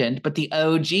urban legend, but the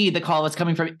OG, the call was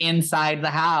coming from inside the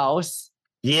house.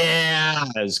 Yeah,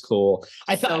 that was cool.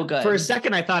 I thought for a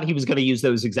second I thought he was going to use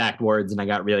those exact words, and I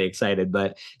got really excited.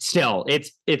 But still,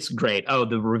 it's great. Oh,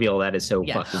 the reveal of that is so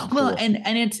fucking cool. Well, and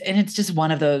it's just one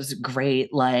of those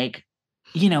great, like,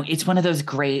 it's one of those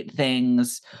great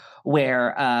things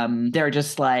where they're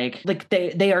just like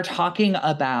they are talking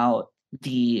about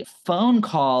the phone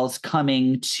calls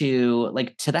coming to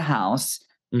the house,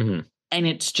 and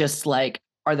it's just like,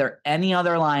 are there any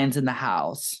other lines in the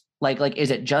house? Like, is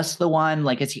it just the one?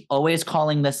 Like, is he always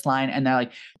calling this line? And they're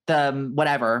like,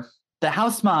 the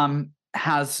house mom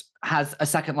has a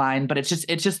second line, but it's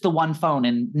just the one phone,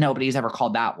 and nobody's ever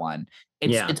called that one.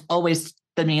 It's always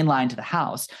the main line to the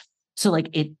house. So like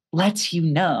it lets you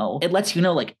know,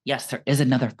 like, yes, there is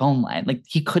another phone line. Like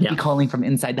he could be calling from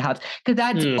inside the house, because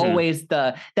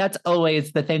that's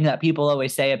always the thing that people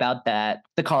always say about that.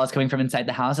 The call is coming from inside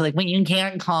the house. Like, when you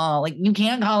can't call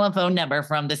a phone number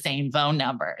from the same phone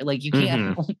number. Like you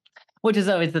can't, which is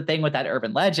always the thing with that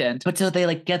urban legend. But so they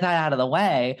like get that out of the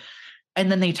way, and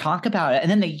then they talk about it,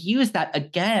 and then they use that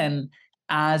again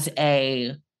as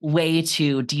a way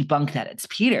to debunk that it's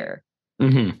Peter.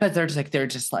 Because they're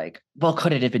just like, well,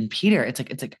 could it have been Peter? It's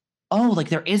like, oh, like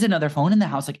there is another phone in the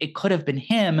house. Like it could have been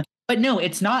him, but no,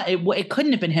 it's not. It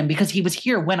couldn't have been him because he was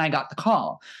here when I got the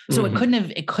call. So it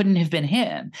couldn't have been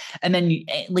him. And then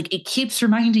it keeps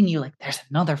reminding you like there's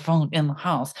another phone in the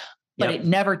house, but it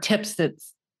never tips that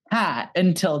hat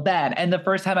until then. And the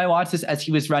first time I watched this as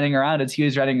he was running around, and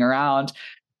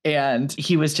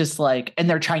he was just like, and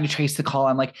they're trying to trace the call.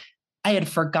 I'm like, I had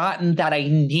forgotten that I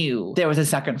knew there was a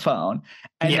second phone.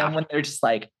 And then when they're just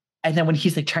like, and then when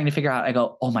he's like trying to figure out, I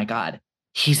go, oh my God,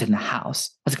 he's in the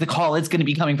house. I was like, the call is going to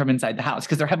be coming from inside the house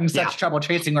because they're having such trouble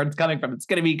tracing where it's coming from. It's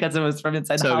going to be because it was from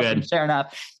inside the house. And sure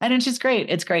enough. And it's just great.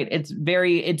 It's great. It's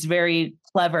very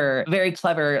clever,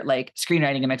 like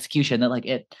screenwriting and execution that like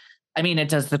it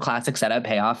does the classic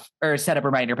setup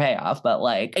reminder payoff, but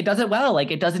like it does it well.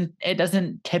 Like it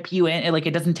doesn't tip you in, like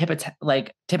it doesn't tip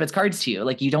its cards to you.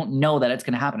 Like you don't know that it's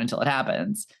going to happen until it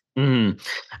happens.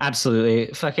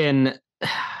 Absolutely. Fucking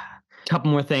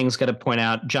couple more things. Got to point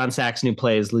out John Saxon, who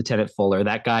plays Lieutenant Fuller.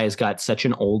 That guy has got such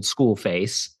an old school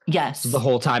face. Yes. The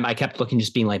whole time I kept looking,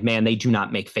 just being like, man, they do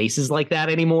not make faces like that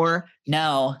anymore.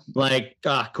 No. Like,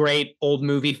 great old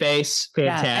movie face.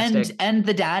 Fantastic. Yeah. And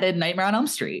the dad in Nightmare on Elm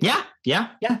Street. Yeah.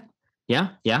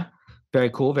 Very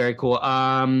cool.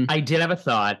 I did have a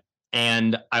thought,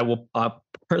 and I will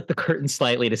part the curtain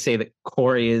slightly to say that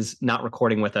Corey is not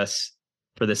recording with us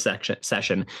for this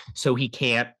session, so he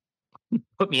can't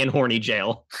put me in horny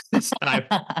jail this time.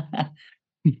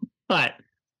 But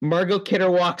Margot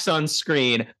Kidder walks on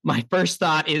screen. My first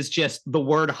thought is just the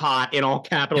word hot in all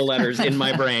capital letters in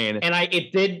my brain. And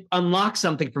it did unlock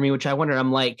something for me, which I wondered,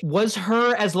 I'm like, was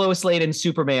her as Lois Lane in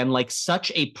Superman like such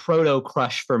a proto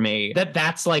crush for me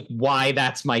that's like why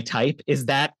that's my type? Is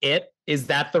that it? Is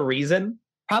that the reason?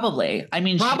 Probably. I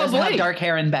mean, she doesn't have dark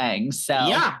hair and bangs, so.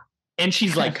 Yeah. And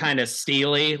she's like kind of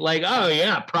steely, like, oh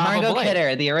yeah, probably. Margot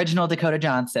Kidder, the original Dakota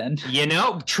Johnson.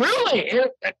 Truly,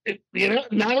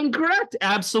 not incorrect.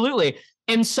 Absolutely.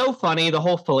 And so funny. The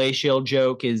whole fellatio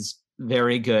joke is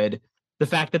very good. The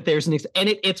fact that there's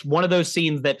it's one of those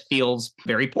scenes that feels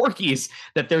very Porky's,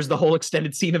 that there's the whole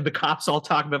extended scene of the cops all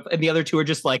talking about, and the other two are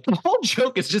just like, the whole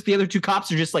joke is just the other two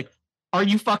cops are just like, are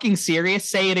you fucking serious?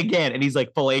 Say it again. And he's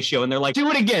like, fellatio. And they're like,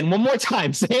 do it again. One more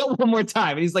time. Say it one more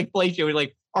time. And he's like, fellatio. And he's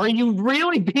like, are you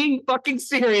really being fucking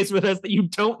serious with us that you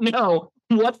don't know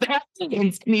what that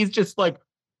means? And he's just like,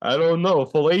 I don't know,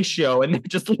 fellatio. And they're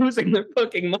just losing their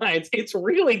fucking minds. It's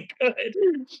really good.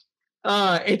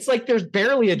 It's like there's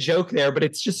barely a joke there, but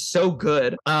it's just so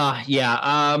good.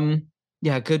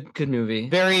 Yeah, good movie.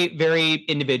 Very, very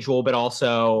individual, but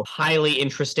also highly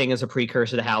interesting as a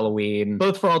precursor to Halloween,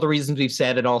 both for all the reasons we've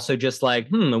said, and also just like,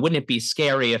 wouldn't it be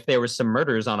scary if there was some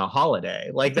murders on a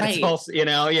holiday? Like that's right. Also,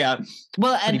 yeah.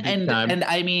 Well, and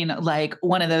I mean, like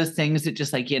one of those things that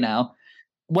just like,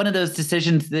 one of those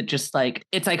decisions that just like,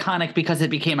 it's iconic because it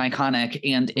became iconic.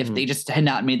 And if they just had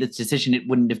not made this decision, it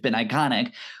wouldn't have been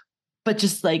iconic. But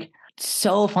just like,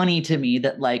 so funny to me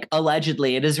that like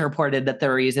allegedly it is reported that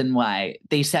the reason why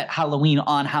they set Halloween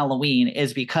on Halloween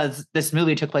is because this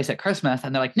movie took place at Christmas,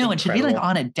 and they're like, no, it should be like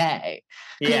on a day.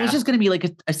 Yeah. It was just going to be like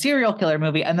a serial killer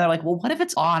movie, and they're like, well, what if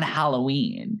it's on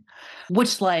Halloween?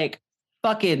 Which like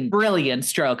fucking brilliant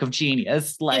stroke of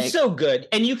genius. Like it's so good.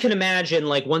 And you can imagine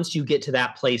like once you get to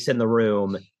that place in the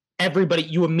room, everybody,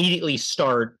 you immediately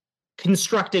start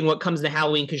constructing what comes to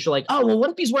Halloween, because you're like, oh, well,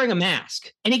 what if he's wearing a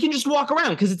mask and he can just walk around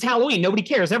because it's Halloween? Nobody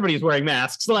cares. Everybody's wearing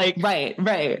masks. Like, right.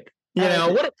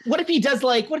 What if he does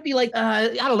like,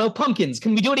 I don't know, pumpkins?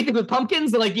 Can we do anything with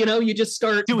pumpkins? Like, you just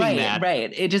start doing that.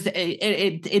 Right. It just,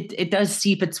 it does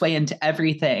seep its way into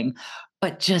everything.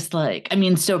 But just like, I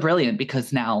mean, so brilliant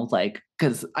because now like,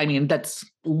 because I mean, that's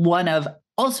one of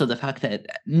also the fact that,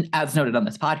 as noted on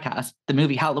this podcast, the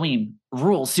movie Halloween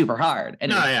rules super hard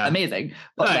and it's amazing.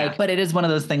 But but it is one of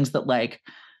those things that like,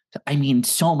 I mean,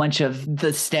 so much of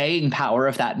the staying power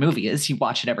of that movie is you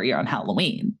watch it every year on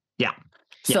Halloween. Yeah.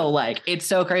 So like, it's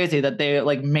so crazy that they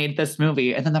like made this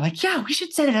movie and then they're like, yeah, we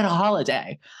should set it at a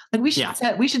holiday. Like we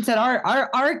should set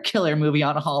our killer movie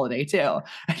on a holiday too.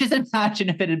 I just imagine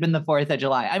if it had been the 4th of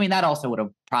July. I mean, that also would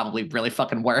have probably really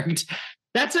fucking worked.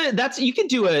 That's you could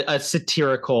do a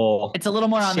satirical. It's a little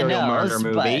more on the nose murder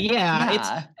movie. But,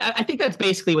 yeah. I think that's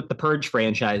basically what the Purge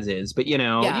franchise is. But you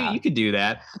could do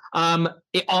that.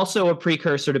 It also a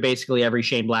precursor to basically every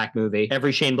Shane Black movie.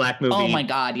 Oh my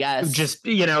God, yes. Just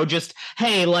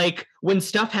hey, like when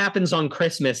stuff happens on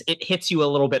Christmas, it hits you a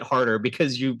little bit harder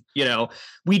because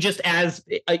we just as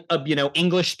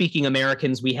English speaking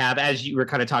Americans, we have, as you were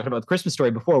kind of talking about the Christmas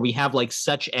Story before, we have like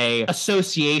such a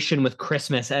association with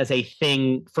Christmas as a thing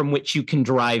from which you can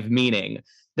derive meaning.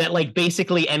 That like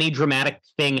basically any dramatic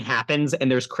thing happens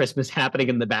and there's Christmas happening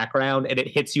in the background and it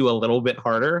hits you a little bit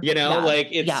harder, like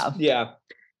it's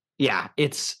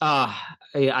it's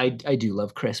I do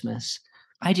love Christmas.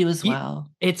 I do as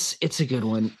well. It's a good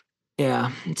one.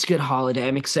 Yeah, it's a good holiday.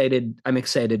 I'm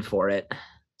excited for it.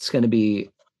 It's going to be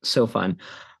so fun.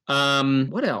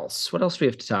 What else? What else do we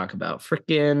have to talk about?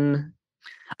 Freaking.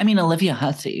 I mean, Olivia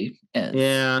Hussey is.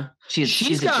 Yeah.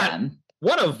 She's got. Gem.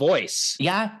 What a voice.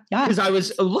 Yeah. Because I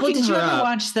was looking did you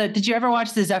ever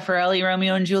watch the Zeffirelli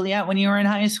Romeo and Juliet when you were in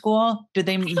high school?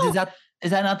 Is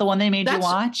that not the one they made you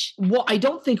watch? Well, I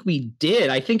don't think we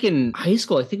did. I think in high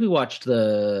school, we watched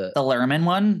the Lerman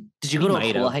one. Did you go to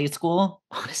a cool high school?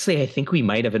 Honestly, I think we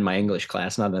might have in my English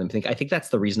class. Now that I think that's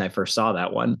the reason I first saw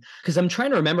that one. Because I'm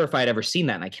trying to remember if I'd ever seen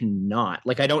that, and I cannot.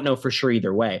 Like, I don't know for sure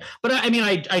either way. But I mean,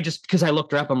 I just, because I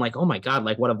looked her up, I'm like, oh my God,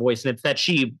 like what a voice. And it's that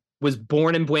she was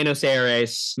born in Buenos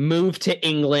Aires, moved to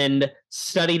England,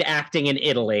 studied acting in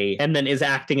Italy, and then is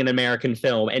acting in American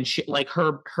film. And she, like,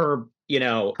 her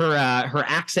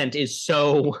accent is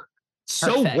so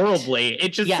Perfect. Worldly. It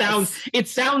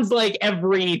just sounds like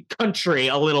every country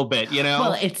a little bit, you know?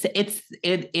 Well, it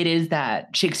is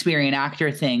that Shakespearean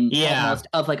actor thing almost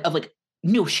of like,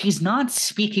 no, she's not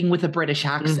speaking with a British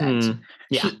accent. Mm-hmm.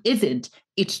 Yeah. She isn't.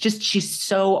 It's just she's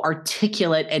so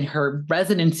articulate and her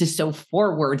resonance is so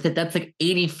forward that's like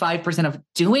 85% of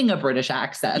doing a British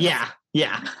accent. Yeah.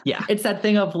 It's that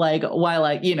thing of like, why a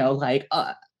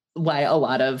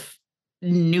lot of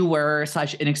newer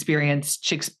 /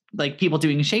 inexperienced people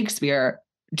doing Shakespeare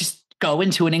just go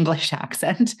into an English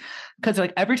accent, because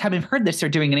like every time I've heard this, they're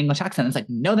doing an English accent. It's like,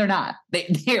 no, they're not.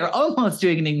 They're almost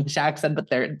doing an English accent, but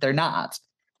they're not.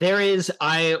 There is,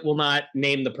 I will not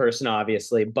name the person,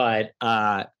 obviously, but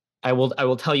I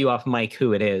will tell you off mic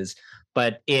who it is.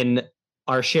 But in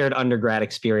our shared undergrad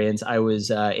experience, I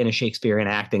was in a Shakespearean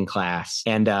acting class,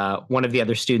 and one of the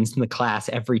other students in the class,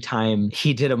 every time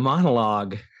he did a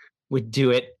monologue, would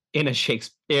do it in a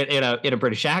in a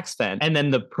British accent, and then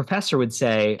the professor would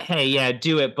say, "Hey, yeah,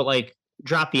 do it, but like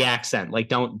drop the accent. Like,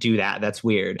 don't do that. That's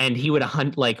weird." And he would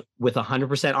with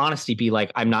 100% honesty be like,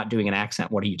 "I'm not doing an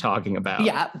accent. What are you talking about?"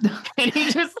 Yeah, and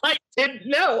he just like didn't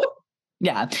know.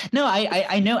 Yeah, no,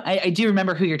 I know. I do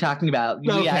remember who you're talking about.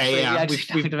 We've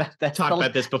talked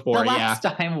about this before. The last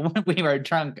time when we were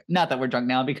drunk, not that we're drunk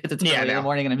now because it's early in the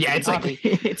morning and I'm drinking coffee.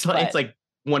 It's like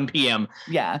 1 p.m.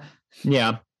 Yeah.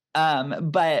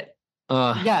 But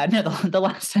the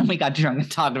last time we got drunk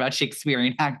and talked about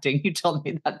Shakespearean acting, you told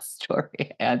me that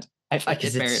story, and I find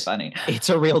it very funny. It's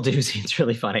a real doozy. It's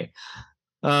really funny.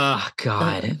 Oh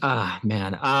God.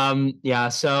 Man.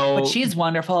 So, but she's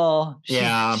wonderful.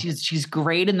 She's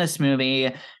great in this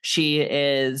movie. She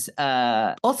is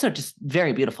also just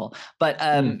very beautiful. But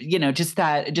just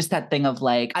that thing of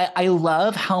like, I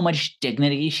love how much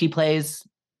dignity she plays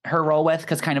her role with,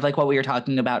 because kind of like what we were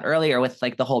talking about earlier with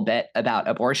like the whole bit about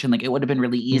abortion, like it would have been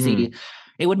really easy. Mm-hmm.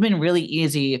 It would have been really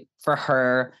easy for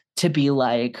her to be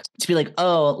like,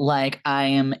 oh, like I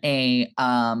am a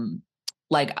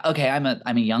okay, I'm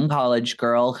a young college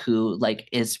girl who like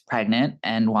is pregnant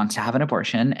and wants to have an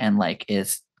abortion and like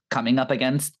is coming up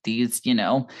against these,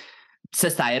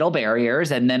 societal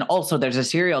barriers. And then also there's a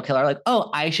serial killer, like, oh,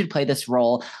 I should play this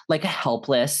role like a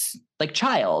helpless like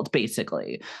child,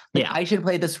 basically. Like, I should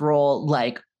play this role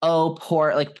like, oh,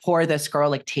 poor this girl,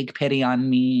 like take pity on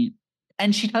me.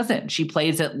 And she doesn't. She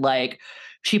plays it like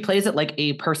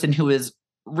a person who is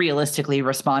realistically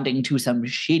responding to some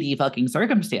shitty fucking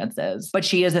circumstances, but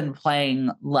she isn't playing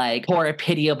like poor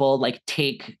pitiable, like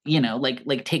take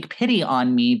pity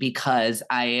on me because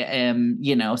I am,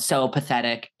 so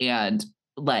pathetic and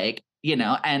like,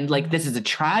 and like this is a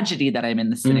tragedy that I'm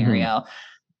in this scenario. Mm-hmm.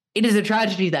 It is a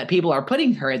tragedy that people are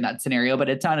putting her in that scenario, but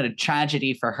it's not a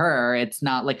tragedy for her. It's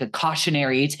not like a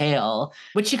cautionary tale,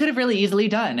 which she could have really easily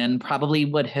done and probably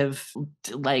would have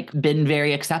like been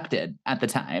very accepted at the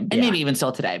time, and maybe even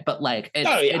still today. But like,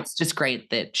 it's just great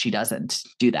that she doesn't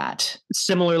do that.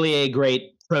 Similarly, a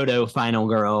great proto final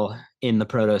girl in the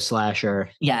proto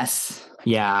slasher. Yes.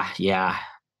 Yeah.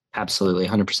 Absolutely.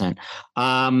 100%.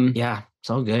 It's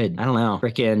all good. I don't know.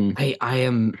 Freaking,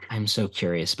 I'm so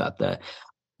curious about the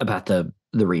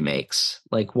remakes.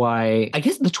 Like, why? I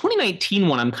guess the 2019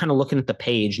 one, I'm kind of looking at the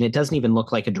page and it doesn't even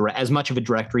look like as much of a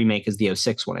direct remake as the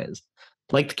 06 one is.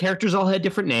 Like, the characters all had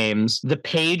different names. The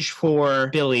page for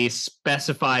Billy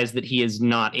specifies that he is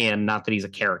not that he's a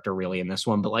character really in this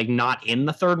one, but like not in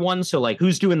the third one. So like,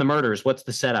 who's doing the murders? What's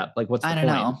the setup? Like, what's the point?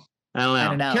 I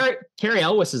don't know. Carrie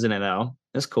Elwes is in it though.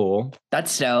 That's cool.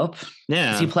 That's dope.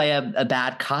 Yeah. Does he play a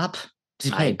bad cop?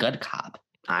 Does he play a good cop?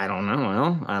 I don't know.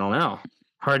 Well, I don't know.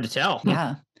 Hard to tell.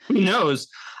 Yeah. Who knows?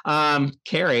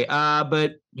 Carrie.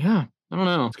 But yeah, I don't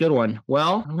know. It's a good one.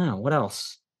 Well, I don't know. What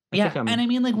else? And I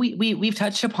mean, like we've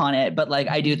touched upon it, but like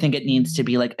I do think it needs to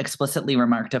be like explicitly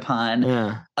remarked upon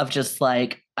of just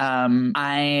like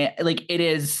it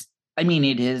is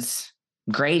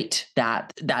great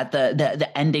that the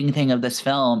ending thing of this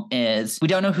film is we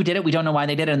don't know who did it, we don't know why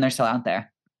they did it, and they're still out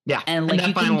there. Yeah. And like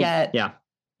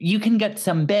you can get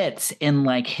some bits in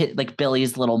like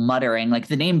Billy's little muttering. Like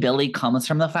the name Billy comes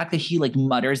from the fact that he like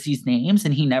mutters these names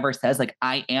and he never says like,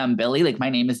 I am Billy, like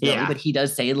my name is Billy, but he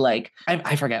does say like,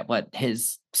 I forget what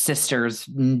his sister's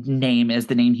name is,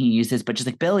 the name he uses, but just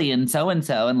like Billy and so,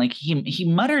 and like he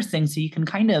mutters things. So you can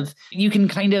kind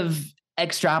of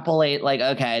extrapolate like,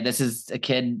 okay, this is a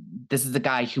kid, this is a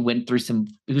guy who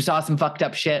saw some fucked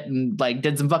up shit and like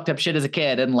did some fucked up shit as a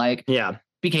kid and like,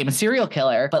 became a serial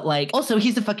killer, but like also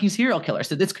he's a fucking serial killer.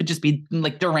 So this could just be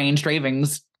like deranged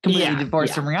ravings completely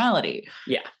divorced from reality.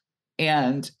 Yeah.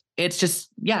 And it's just,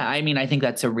 I mean, I think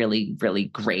that's a really, really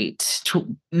great,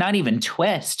 not even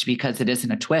twist because it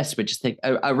isn't a twist, but just like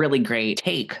a really great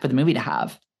take for the movie to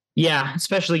have. Yeah,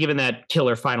 especially given that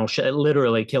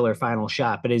literally killer final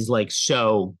shot, but is like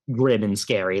so grim and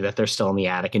scary that they're still in the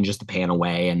attic and just a pan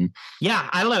away. And yeah,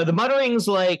 I don't know. The mutterings,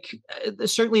 like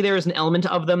certainly there is an element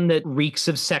of them that reeks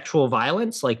of sexual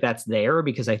violence. Like that's there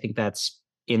because I think that's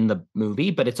in the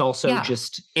movie, but it's also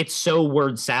just, it's so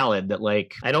word salad that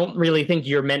like, I don't really think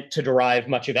you're meant to derive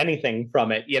much of anything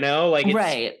from it, you know? Like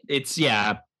it's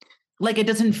like it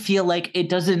doesn't feel like it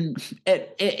doesn't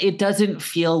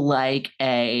feel like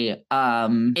a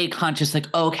conscious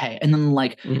like, okay, and then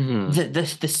like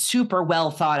the super well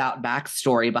thought out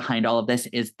backstory behind all of this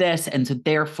is this, and so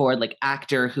therefore like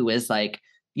actor who is like,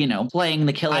 you know, playing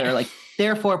the killer, like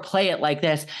therefore play it like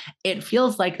this. It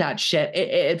feels like that shit.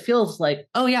 It feels like,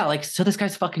 oh yeah, like so this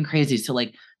guy's fucking crazy, so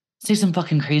like say some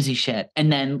fucking crazy shit.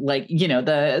 And then like, you know,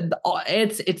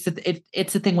 it's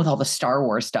the thing with all the Star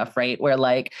Wars stuff, right? Where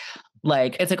like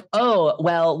it's like, oh,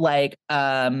 well, like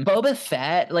Boba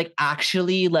Fett, like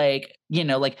actually like, you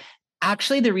know, like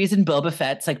actually the reason Boba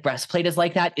Fett's like breastplate is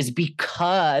like that is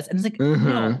because, and it's like,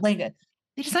 no, like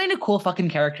they designed a cool fucking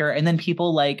character and then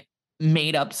people like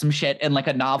made up some shit in like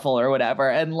a novel or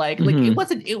whatever. And like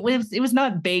it was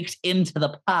not baked into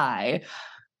the pie.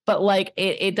 But like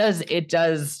it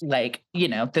does like, you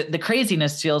know, the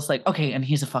craziness feels like, okay, and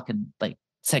he's a fucking like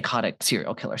psychotic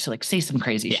serial killer. So like say some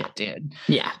crazy shit, dude.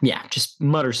 Yeah. Just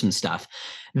mutter some stuff.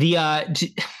 You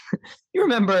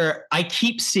remember, I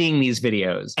keep seeing these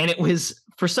videos and it was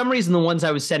for some reason the ones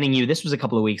I was sending you, this was a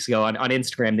couple of weeks ago on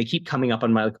Instagram. They keep coming up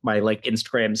on my like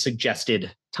Instagram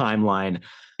suggested timeline.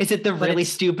 Is it the really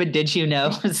stupid did you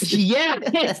know? Yeah,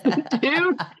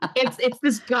 dude. It's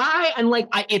this guy and like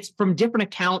it's from different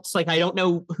accounts. Like I don't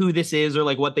know who this is or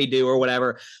like what they do or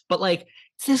whatever, but like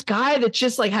it's this guy that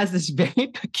just like has this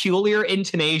very peculiar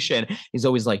intonation. He's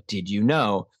always like, did you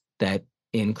know that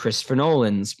in Christopher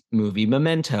Nolan's movie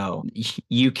Memento,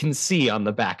 you can see on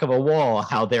the back of a wall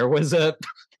how there was a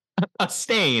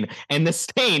stain, and the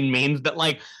stain means that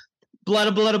like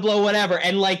blood, whatever.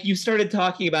 And like you started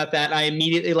talking about that, and I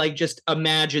immediately like just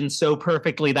imagined so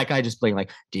perfectly that guy just being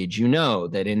like, did you know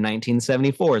that in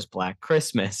 1974's Black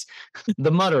Christmas,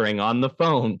 the muttering on the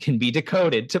phone can be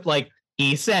decoded to like,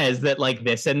 he says that like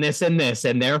this and this and this,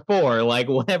 and therefore like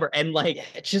whatever. And like,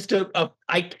 it's just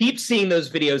I keep seeing those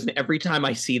videos, and every time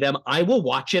I see them, I will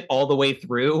watch it all the way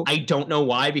through. I don't know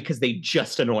why, because they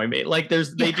just annoy me. Like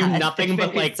they do nothing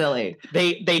but like silly.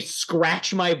 They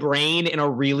scratch my brain in a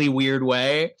really weird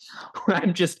way. Where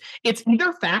I'm just, it's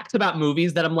either facts about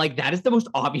movies that I'm like, that is the most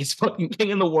obvious fucking thing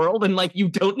in the world, and like you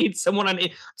don't need someone on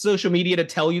social media to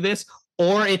tell you this,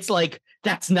 or it's like,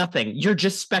 that's nothing. You're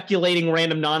just speculating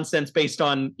random nonsense based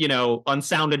on, you know, on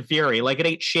Sound and Fury. Like it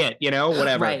ain't shit, you know,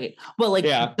 whatever. Right. Well, like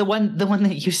the one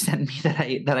that you sent me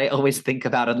that I always think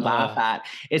about and laugh at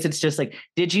is it's just like,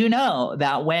 did you know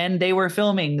that when they were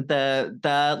filming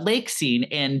the lake scene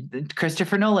in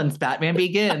Christopher Nolan's Batman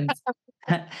Begins,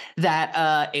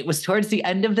 that it was towards the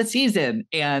end of the season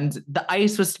and the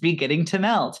ice was beginning to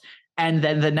melt. And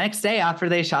then the next day after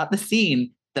they shot the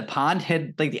scene, the pond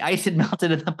had like the ice had melted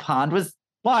and the pond was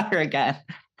water again.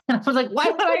 And I was like, why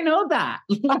would I know that?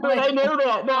 Why would I know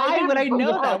that? Why would I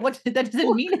know that? That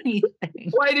doesn't mean anything.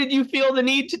 Why did you feel the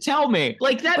need to tell me?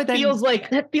 Like that feels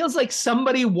like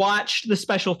somebody watched the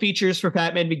special features for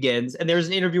Batman Begins, and there's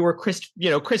an interview where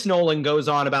Chris Nolan goes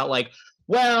on about like,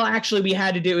 well, actually,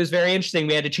 it was very interesting.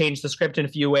 We had to change the script in a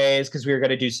few ways because we were going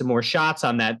to do some more shots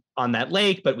on that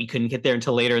lake, but we couldn't get there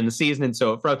until later in the season. And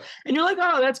so it froze. And you're like,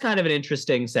 oh, that's kind of an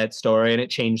interesting set story. And it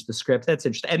changed the script. That's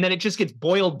interesting. And then it just gets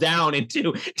boiled down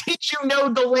into, did you know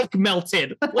the lake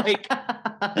melted? Like,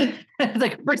 it's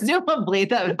like, presumably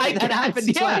that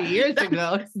happened 20 years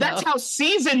ago. So. That's how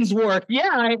seasons work.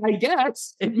 Yeah, I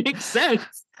guess it makes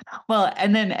sense. Well,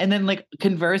 and then like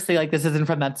conversely, like this isn't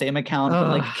from that same account, but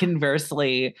like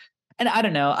conversely, And I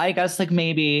don't know, I guess like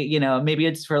maybe, maybe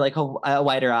it's for like a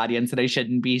wider audience and I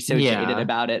shouldn't be so jaded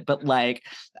about it. But like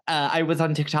I was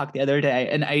on TikTok the other day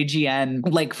and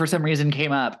IGN like for some reason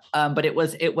came up. But it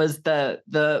was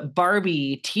the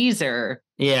Barbie teaser.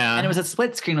 Yeah. And it was a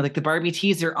split screen with like the Barbie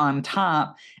teaser on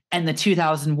top and the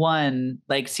 2001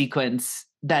 like sequence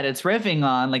that it's riffing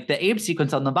on, like the ape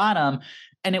sequence on the bottom.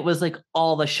 And it was like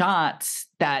all the shots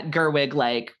that Gerwig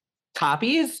like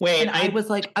copies. Wait, and I was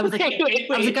like, guys,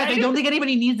 I don't think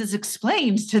anybody needs this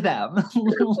explained to them.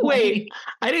 Wait,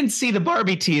 I didn't see the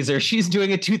Barbie teaser. She's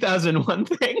doing a 2001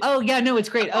 thing. Oh yeah, no, it's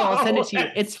great. Oh, I'll send it to you.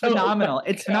 It's phenomenal.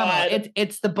 It's phenomenal.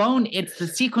 It's the bone. It's the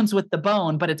sequence with the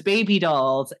bone, but it's baby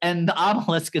dolls, and the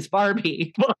obelisk is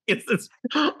Barbie. It's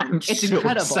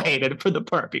incredible. Excited for the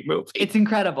Barbie movie. It's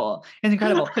incredible. It's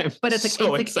incredible. But it's like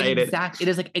so excited. It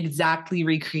is like exactly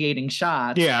recreating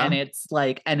shots. Yeah, and it's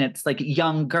like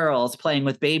young girls playing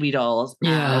with baby dolls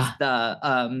as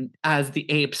the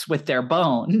apes with their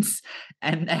bones,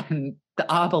 and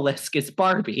the obelisk is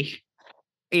Barbie.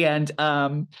 And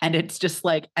it's just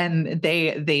like, and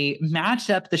they matched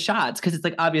up the shots because it's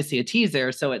like obviously a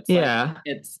teaser, so it's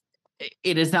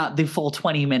it is not the full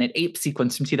 20-minute ape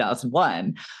sequence from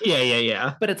 2001.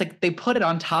 Yeah. But it's like they put it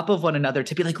on top of one another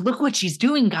to be like, look what she's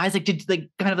doing, guys. Like,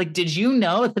 did you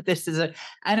know that this is a?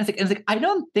 And it's like I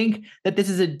don't think that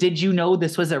this is a. Did you know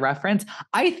this was a reference?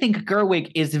 I think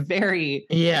Gerwig is very.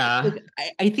 Yeah. Like,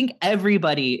 I think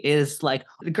everybody is like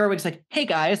Gerwig's like, hey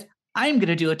guys, I'm going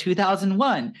to do a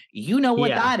 2001. You know what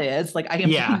that is? Like I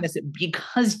am doing this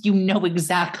because you know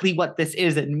exactly what this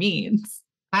is and means.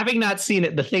 Having not seen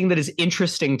it, the thing that is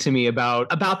interesting to me about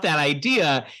that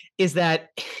idea is that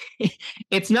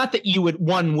it's not that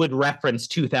one would reference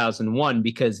 2001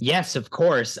 because yes, of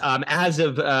course, as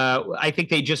of I think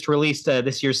they just released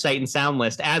this year's Sight and Sound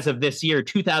list. As of this year,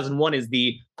 2001 is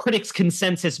the critics'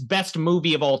 consensus best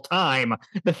movie of all time.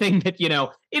 The thing that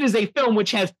it is a film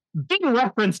which has been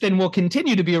referenced and will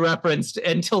continue to be referenced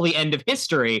until the end of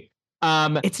history.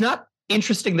 It's not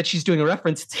interesting that she's doing a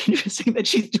reference. It's interesting that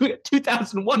she's doing a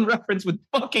 2001 reference with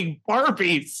fucking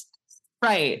Barbies.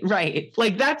 Right.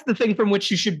 Like that's the thing from which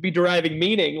you should be deriving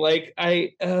meaning. Like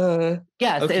yes,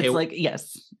 okay. It's like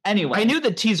yes. Anyway, I knew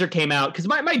the teaser came out because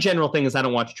my general thing is I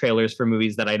don't watch trailers for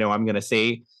movies that I know I'm gonna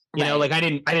see. You know, like I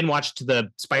didn't watch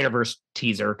the Spider-Verse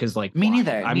teaser because like me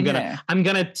neither. I'm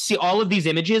gonna see all of these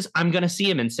images. I'm gonna see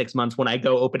them in 6 months when I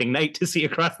go opening night to see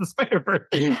Across the Spider-Verse.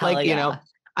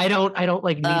 I don't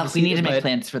like need to see we need to make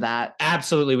plans for that.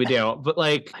 Absolutely we do. But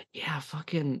like,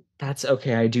 fucking that's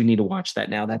okay. I do need to watch that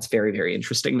now. That's very, very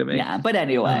interesting to me. Yeah, but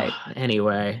anyway.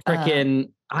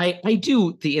 Freaking I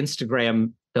do the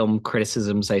Instagram film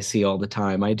criticisms I see all the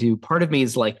time. I do. Part of me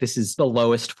is like, this is the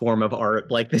lowest form of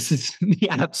art. Like this is the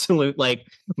absolute like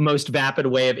most vapid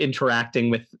way of interacting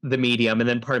with the medium. And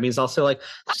then part of me is also like,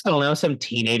 I don't know, some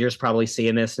teenagers probably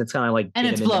seeing this and it's kind of like, and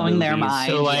it's blowing their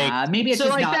mind. So like, maybe it's just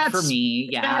like, not for me.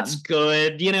 Yeah, that's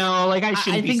good. Like I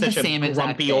shouldn't be such a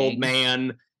grumpy old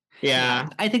man. Yeah,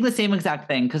 I think the same exact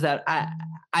thing because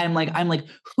I'm like,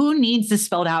 who needs this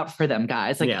spelled out for them,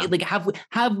 guys? Like,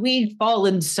 have we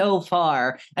fallen so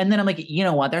far? And then I'm like, you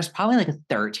know what? There's probably like a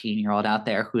 13-year-old out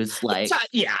there who's like,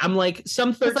 I'm like,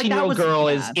 some 13-year-old girl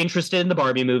is interested in the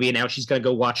Barbie movie, and now she's gonna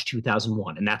go watch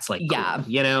 2001, and that's like, cool,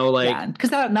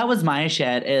 because that was my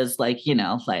shit. Is like,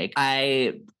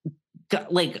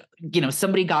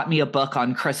 somebody got me a book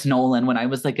on Chris Nolan when I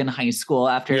was like in high school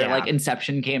after like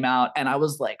Inception came out, and I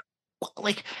was like.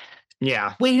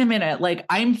 Yeah. Wait a minute. Like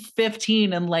I'm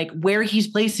 15 and like where he's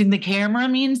placing the camera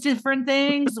means different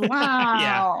things.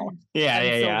 Wow.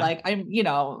 Yeah. Like I'm,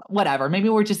 whatever. Maybe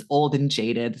we're just old and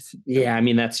jaded. Yeah. I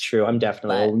mean, that's true. I'm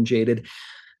definitely old and jaded.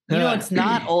 It's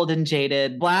not old and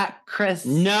jaded. Black Chris.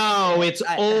 No, it's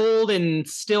old and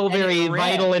still very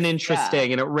vital and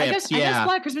interesting, and it rips. I guess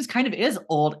Black Christmas kind of is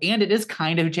old and it is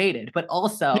kind of jaded, but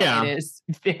also it is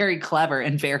very clever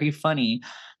and very funny.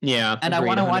 Yeah. And I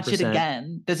want to watch it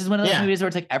again. This is one of those movies where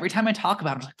it's like every time I talk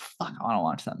about it, I'm like, fuck, I want to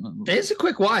watch that movie. It's a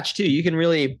quick watch too. You can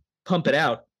really pump it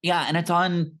out. Yeah, and it's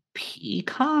on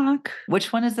Peacock.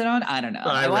 Which one is it on? I don't know.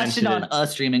 I watched it on a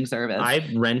streaming service. I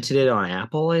rented it on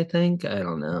Apple, I think. I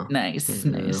don't know. Nice.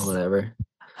 Whatever.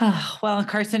 Well,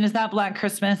 Carson, is that Black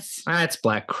Christmas? That's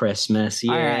Black Christmas.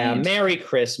 Yeah. Right. Merry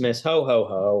Christmas. Ho, ho,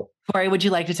 ho. Corey, would you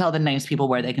like to tell the nice people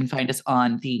where they can find us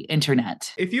on the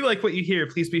internet? If you like what you hear,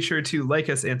 please be sure to like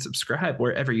us and subscribe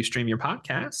wherever you stream your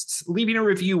podcasts. Leaving a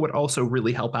review would also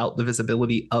really help out the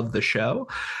visibility of the show.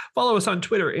 Follow us on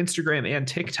Twitter, Instagram, and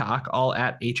TikTok, all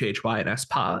at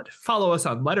HHYNSPod. Follow us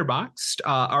on Letterboxd.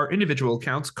 Our individual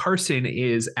accounts, Carson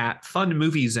is at Fun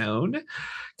Movie Zone.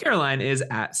 Caroline is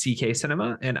at CK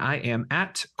Cinema, and I am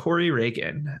at Corey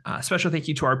Reagan. Special thank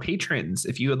you to our patrons.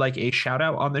 If you would like a shout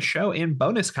out on the show and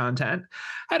bonus content,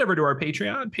 head over to our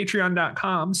Patreon,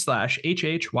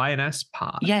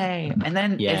 patreon.com/HHYNSpod. Yay. And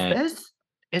then that's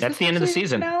the end of the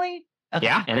season. Finale? Okay,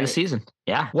 yeah, end of the season.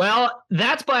 Yeah. Well,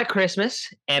 that's Black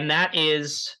Christmas, and that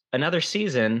is another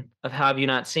season of How Have You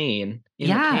Not Seen in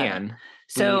the can.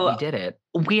 So we did it.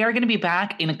 We are going to be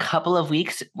back in a couple of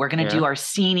weeks. We're going to do our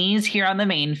Scenes here on the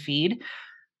main feed.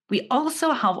 We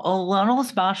also have a little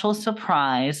special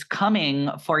surprise coming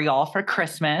for y'all for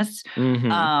Christmas.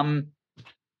 Mm-hmm.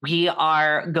 We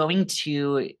are going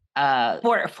to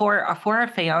for our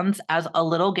fans, as a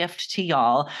little gift to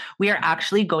y'all, we are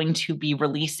actually going to be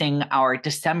releasing our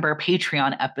December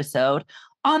Patreon episode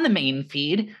on the main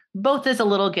feed, both as a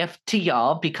little gift to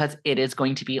y'all, because it is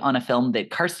going to be on a film that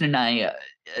Carson and I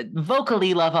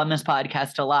vocally love on this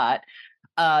podcast a lot.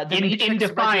 In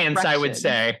defiance, I would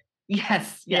say.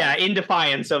 Yes. Yeah, in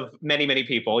defiance of many, many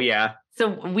people. Yeah. So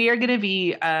we are going to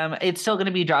be, it's still going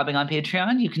to be dropping on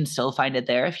Patreon. You can still find it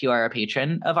there if you are a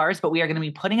patron of ours, but we are going to be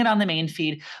putting it on the main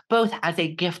feed, both as a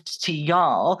gift to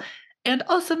y'all, and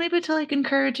also maybe to like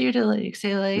encourage you to like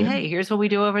say like, hey, here's what we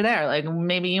do over there. Like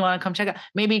maybe you want to come check out,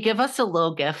 maybe give us a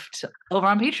little gift over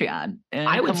on Patreon.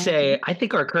 I would say, I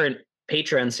think our current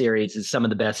Patreon series is some of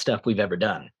the best stuff we've ever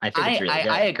done. I think it's really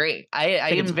good. I agree. I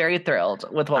am very thrilled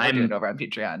with what we're doing over on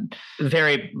Patreon.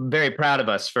 Very, very proud of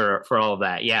us for all of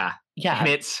that. Yeah. Yeah. And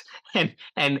it's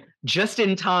and just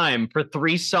in time for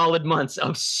 3 solid months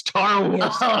of Star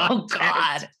Wars. Oh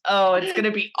God. Oh, it's gonna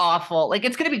be awful. Like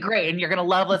it's gonna be great and you're gonna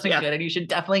love listening to it, and you should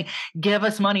definitely give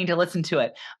us money to listen to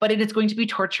it. But it is going to be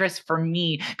torturous for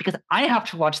me because I have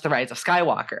to watch The Rise of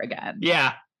Skywalker again.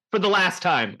 Yeah. For the last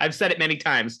time. I've said it many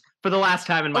times. For the last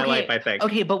time in my life, I think.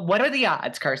 Okay, but what are the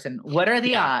odds, Carson? What are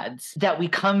the odds that we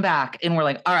come back and we're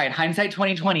like, all right, hindsight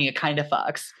 2020, it kind of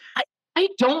fucks? I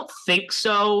don't think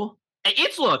so.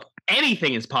 Look,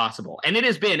 anything is possible. And it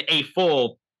has been a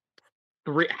full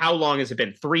how long has it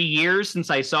been? 3 years since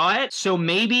I saw it. So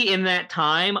maybe in that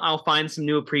time I'll find some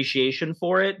new appreciation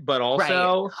for it. But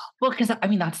also, well, because I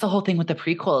mean that's the whole thing with the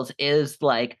prequels is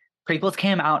like prequels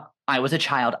came out. I was a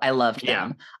child. I loved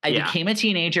them. I became a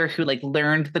teenager who like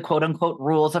learned the quote unquote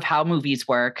rules of how movies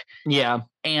work. Yeah.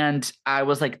 And I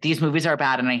was like, these movies are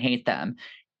bad and I hate them.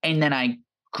 And then I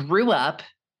grew up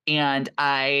and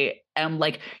I am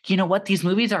like, you know what? These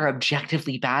movies are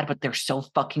objectively bad, but they're so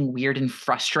fucking weird and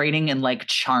frustrating and like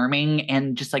charming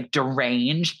and just like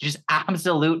deranged, just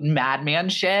absolute madman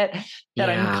shit that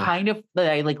I'm kind of,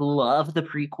 I like love the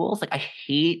prequels. Like I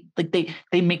hate, like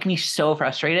they make me so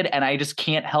frustrated and I just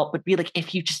can't help but be like,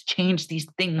 if you just change these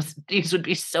things, these would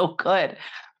be so good.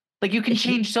 Like you can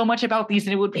change so much about these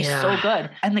and it would be so good.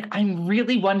 And like, I'm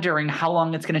really wondering how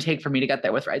long it's going to take for me to get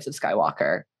there with Rise of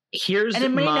Skywalker. And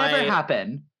it may never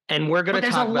happen. And we're going to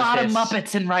talk about there's a lot of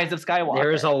Muppets in Rise of Skywalker.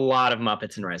 There's a lot of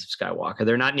Muppets in Rise of Skywalker.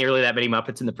 There are not nearly that many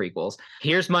Muppets in the prequels.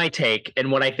 Here's my take,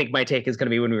 and what I think my take is going to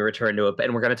be when we return to it,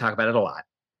 and we're going to talk about it a lot.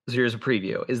 So here's a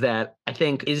preview, is that I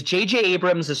think, is J.J.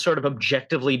 Abrams a sort of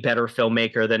objectively better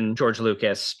filmmaker than George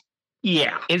Lucas?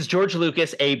 Yeah. Is George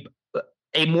Lucas a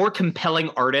more compelling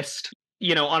artist,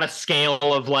 you know, on a scale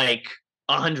of like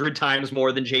 100 times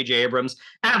more than J.J. Abrams?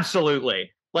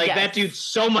 Absolutely. Like that dude's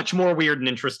so much more weird and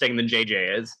interesting than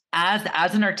JJ is.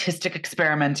 As an artistic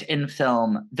experiment in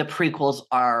film, the prequels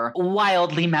are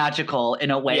wildly magical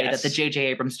in a way that the JJ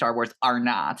Abrams Star Wars are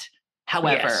not.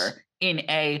 However,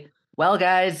 well,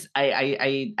 guys,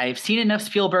 I've seen enough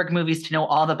Spielberg movies to know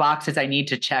all the boxes I need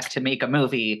to check to make a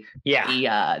movie.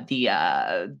 Yeah.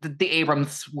 The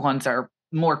Abrams ones are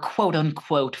more quote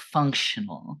unquote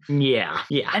functional. Yeah.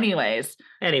 Anyway.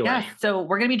 Yeah, so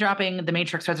we're going to be dropping the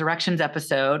Matrix Resurrections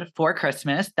episode for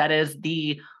Christmas. That is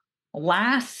the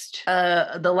last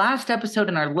episode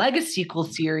in our Legacy sequel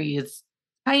series,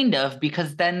 kind of,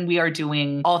 because then we are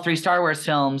doing all 3 Star Wars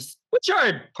films, which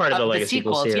are part of the Legacy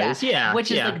sequel series.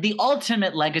 Which is like the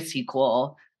ultimate Legacy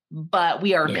sequel, but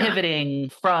we are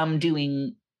pivoting from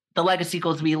doing the Legacy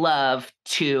sequels we love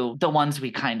to the ones we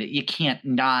kind of, you can't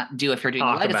not do if you're doing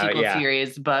the Legacy sequel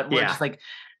series, but we're just like,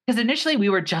 because initially we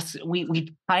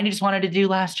kind of just wanted to do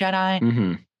Last Jedi.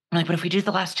 Mm-hmm. I'm like, but if we do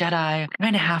The Last Jedi, we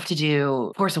kind of have to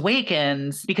do Force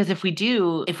Awakens, because if we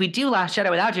do Last Jedi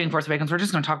without doing Force Awakens, we're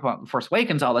just going to talk about Force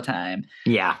Awakens all the time.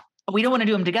 Yeah. But we don't want to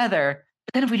do them together.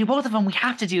 But then if we do both of them, we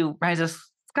have to do Rise of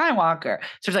Skywalker.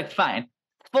 So it's like, fine.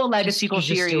 Full Legacy sequel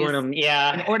series,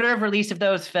 in order of release of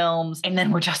those films, and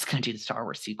then we're just going to do the Star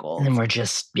Wars sequel. And then we're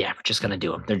just going to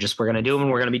do them. We're going to do them,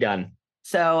 and we're going to be done.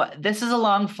 So this is a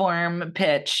long form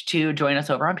pitch to join us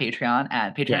over on Patreon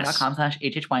at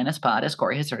patreon.com/HHYNSpod, as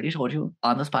Corey has already told you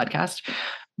on this podcast.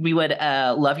 We would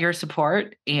love your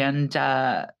support. And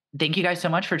thank you guys so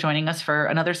much for joining us for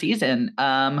another season.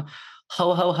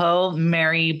 Ho, ho, ho,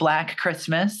 Merry Black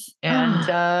Christmas,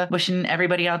 and wishing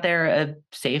everybody out there a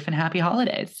safe and happy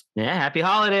holidays. Yeah, happy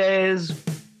holidays.